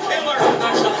Giant Killer.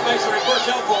 Knocks on the face, a reverse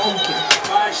elbow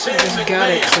by Shane Got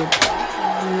it McMahon.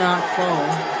 to not fall.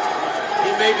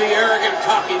 He may be arrogant,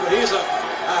 cocky, but he's a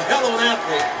hell of an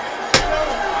athlete.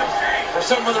 For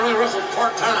someone that really wrestles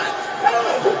part-time.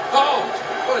 Oh,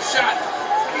 what a shot.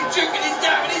 He's juking, he's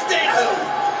diving, he's dancing.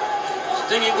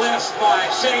 Stinging left by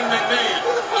Shane McMahon.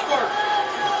 Look at the footwork.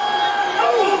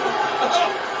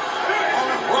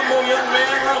 Rumble, young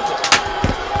man, rumble.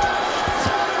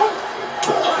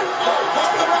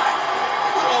 Off the right.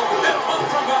 And off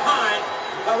from behind.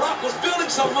 The Rock was building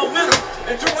some momentum.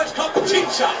 And Triple H caught the cheap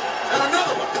shot. And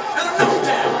another one. And a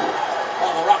knockdown.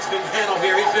 Oh, The Rock's being handled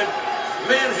here. He's been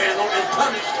manhandled and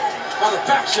punished by the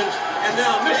factions. And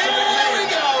now Mr. Here McMahon.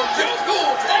 we go. Joe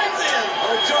Cool tags in.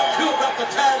 Oh, Joe Cool got the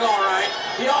tag all right.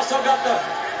 He also got the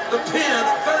pin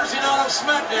Thursday night on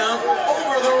SmackDown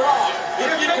over The Rock.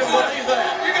 If you can believe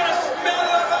that. You're going to smell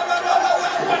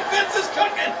what Vince is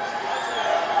cooking.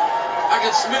 I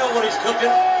can smell what he's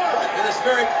cooking. And it's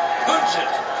very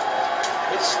pungent.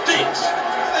 It stinks.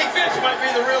 I think Vince might be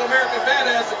the real American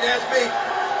badass if you ask me.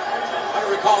 I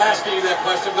don't recall asking you that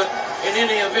question, but in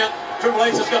any event, Triple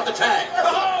H has got the tag.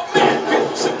 Oh, man.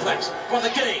 Beautiful suplex for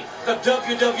the game. The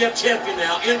WWF champion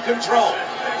now in control.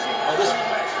 Oh, this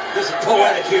is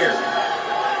poetic here.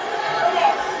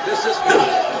 This is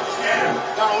not.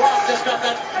 The Rock just got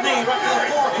that knee right to the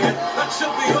forehead. That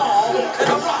should be all. And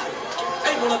The Rock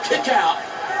able to kick out.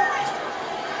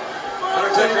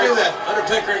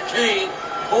 Undertaker and Kane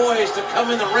poised to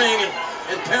come in the ring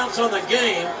and pounce on the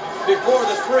game before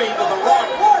the 3, but The Rock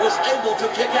was able to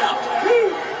kick out.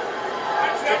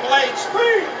 Triple H.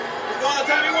 He's going the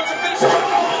time he wants to finish. Oh,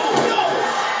 no!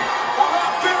 The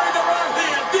Rock buried the right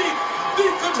hand deep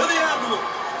into the abdomen.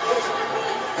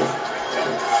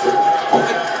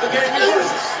 The game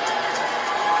reverses.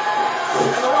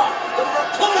 And The Rock, the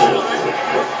close line,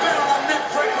 found a neck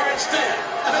breaker instead.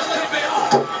 And this could be all.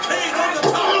 Kane over the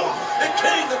top. And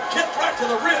Kane, the kick right to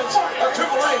the ribs of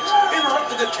Triple H,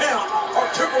 interrupted the count. Or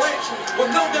Triple H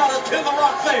would no doubt have pinned The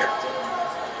Rock there.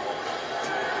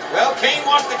 Well, Kane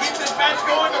wants to keep this match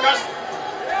going because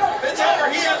Vince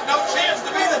Elmer, he has no chance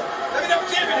to be the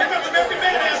WWF champion. Here comes the American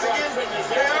Badass again.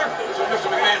 They are. So Mr.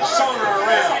 McMahon sauntering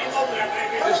around.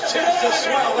 His chest is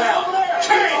swelled out.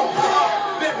 Kane!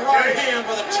 Big right hand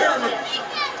by the chairman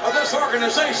of this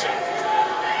organization.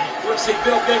 We'll see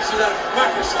Bill Gates do that at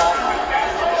Microsoft.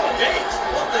 Gates,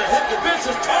 what the heck? The Vince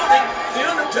is taunting the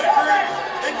Undertaker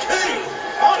and Kane.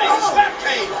 Oh, he slapped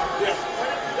Kane. Yeah.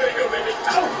 There you go, baby.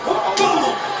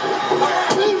 Boom!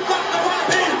 Got the right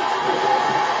hand.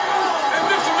 And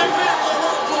Mr. McMahon with a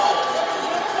low blow.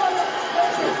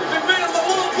 McMahon with a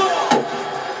low blow.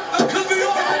 That could be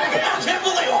all.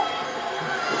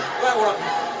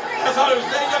 lose.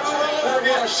 Deja vu all over They're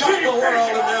going again. to shock the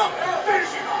world.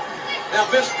 And now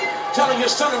Vince telling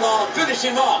his son-in-law to finish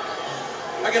him off.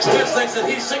 I guess Vince thinks that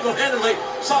he single-handedly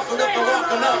softened up The Rock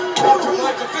enough for Triple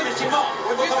H to finish him off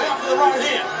with the Rock with the right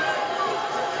hand.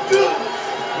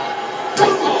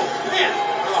 Oh, man.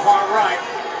 With a hard right.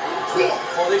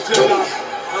 Well, these two got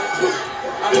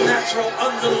a natural,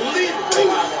 unbelievable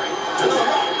rivalry. And The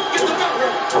Rock gets the better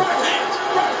of him. Right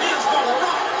hands for The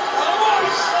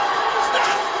Rock.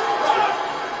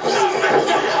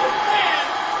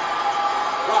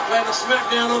 Rock landing a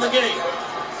smackdown on the game.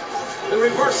 He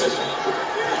reverses.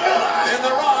 And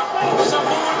The Rock,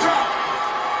 Samoan drop.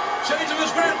 Change of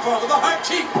his grandfather, the high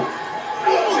chief.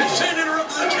 And Shane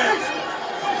interrupted the count.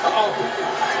 Uh-oh.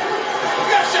 We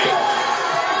got Shane.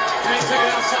 Kane taken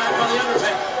outside by the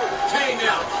Undertaker. Kane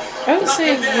now. I would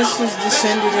say this has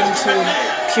descended into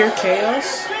pure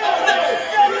chaos. Oh, no.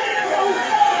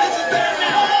 This is bad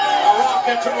now. The Rock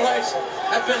and Triple H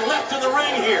have been left in the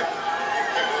ring here.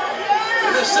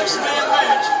 In the six-man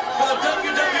match for the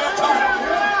WWF title.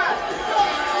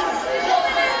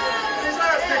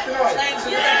 Shane's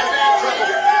in bad trouble.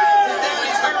 His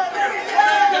daddy's hurt.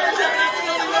 Undertaker's having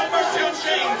absolutely no mercy on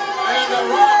Shane. And The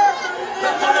Rock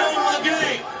left alone with the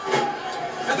game.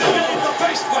 And the game, the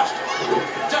face buster.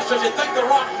 Just as you think The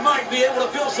Rock might be able to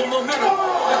build some momentum,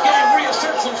 the game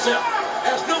reasserts himself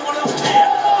as no one else can.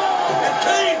 And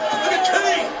Kane, look at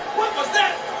Kane. What was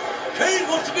that? Kane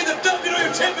wants to be the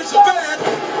WWF champion so bad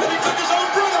that he took his own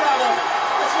brother out of it.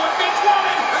 That's what Vince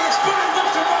wanted. And the spinning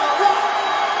buster by The Rock.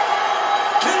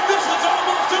 Kane, this one's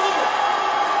almost over.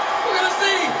 We're going to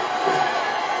see.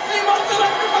 He must have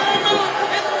electrifying move.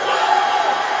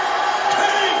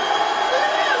 Kane!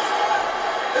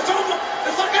 It's almost,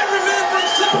 it's like every man for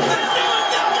himself.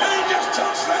 Kane just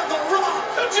touched The Rock.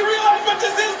 Don't you realize what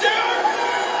this is, JR?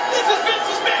 This is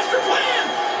Vince's master plan.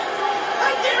 I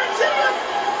guarantee you.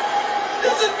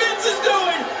 This is Vince's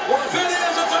doing. Well, if it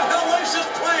is, it's a hellacious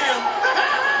plan.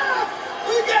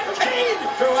 We got Kane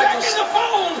Triple back H in the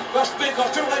fold. must be because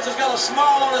Triple H has got a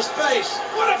smile on his face.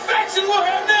 What a faction we'll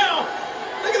have now.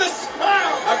 Look at the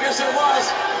smile. I guess it was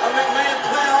a McMahon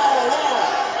plan all along.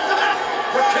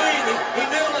 For Kane, he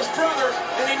nailed his brother,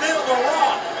 and he nailed The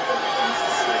Rock.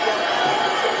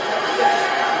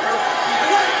 Hey,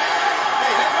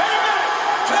 wait a minute.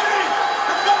 Kane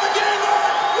has got the game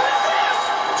on. What is this?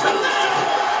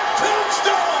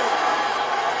 Tombstone.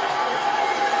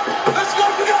 Let's go.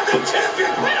 We got the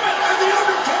champion. Wait a minute. And the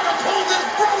Undertaker pulls his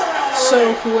brother out of the So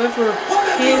ring. whoever What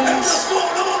have you had pins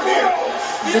going on here?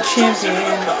 the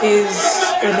champion is,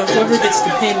 or no, whoever gets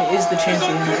the pin is the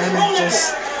champion. I'm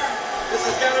just, This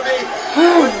has got to be.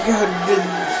 oh my god, the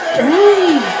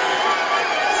early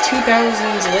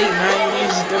 2000s, late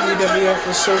 90s WWF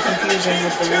was so confusing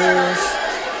with the rules.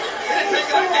 He didn't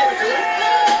take it. I gave it to him.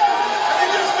 And he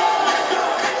just, oh my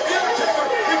God, the Undertaker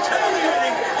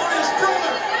retaliating on his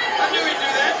brother. I knew he'd do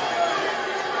that.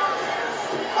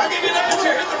 I'll give you another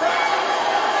chair. Hit The Rock.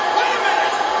 Wait a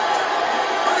minute.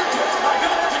 Undertaker, my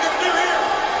God, what's he gonna do here?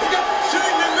 He got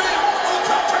Shane McMahon on the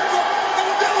top turnbuckle.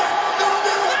 Gonna do it. Gonna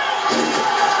do it.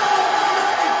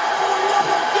 For the love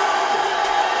of God.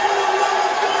 For the love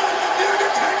of God. The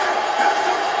Undertaker has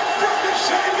broken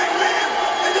Shane McMahon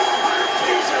into 100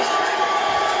 pieces.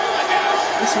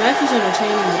 This match is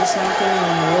entertaining, but it's not getting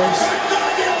on the voice. My God,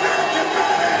 the American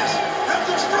Badass has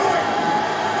destroyed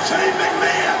Shane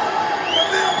McMahon. But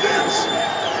now Vince.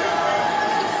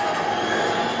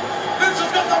 Vince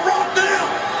has got The Rock down.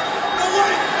 No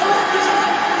way. The Rock is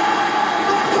out.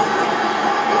 Rock bottom.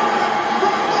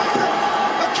 Rock bottom.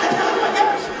 The kick. Oh my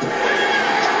gosh.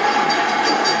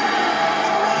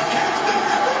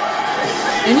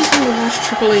 Anytime to watch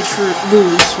Triple H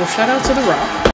lose, well, shout out to The Rock.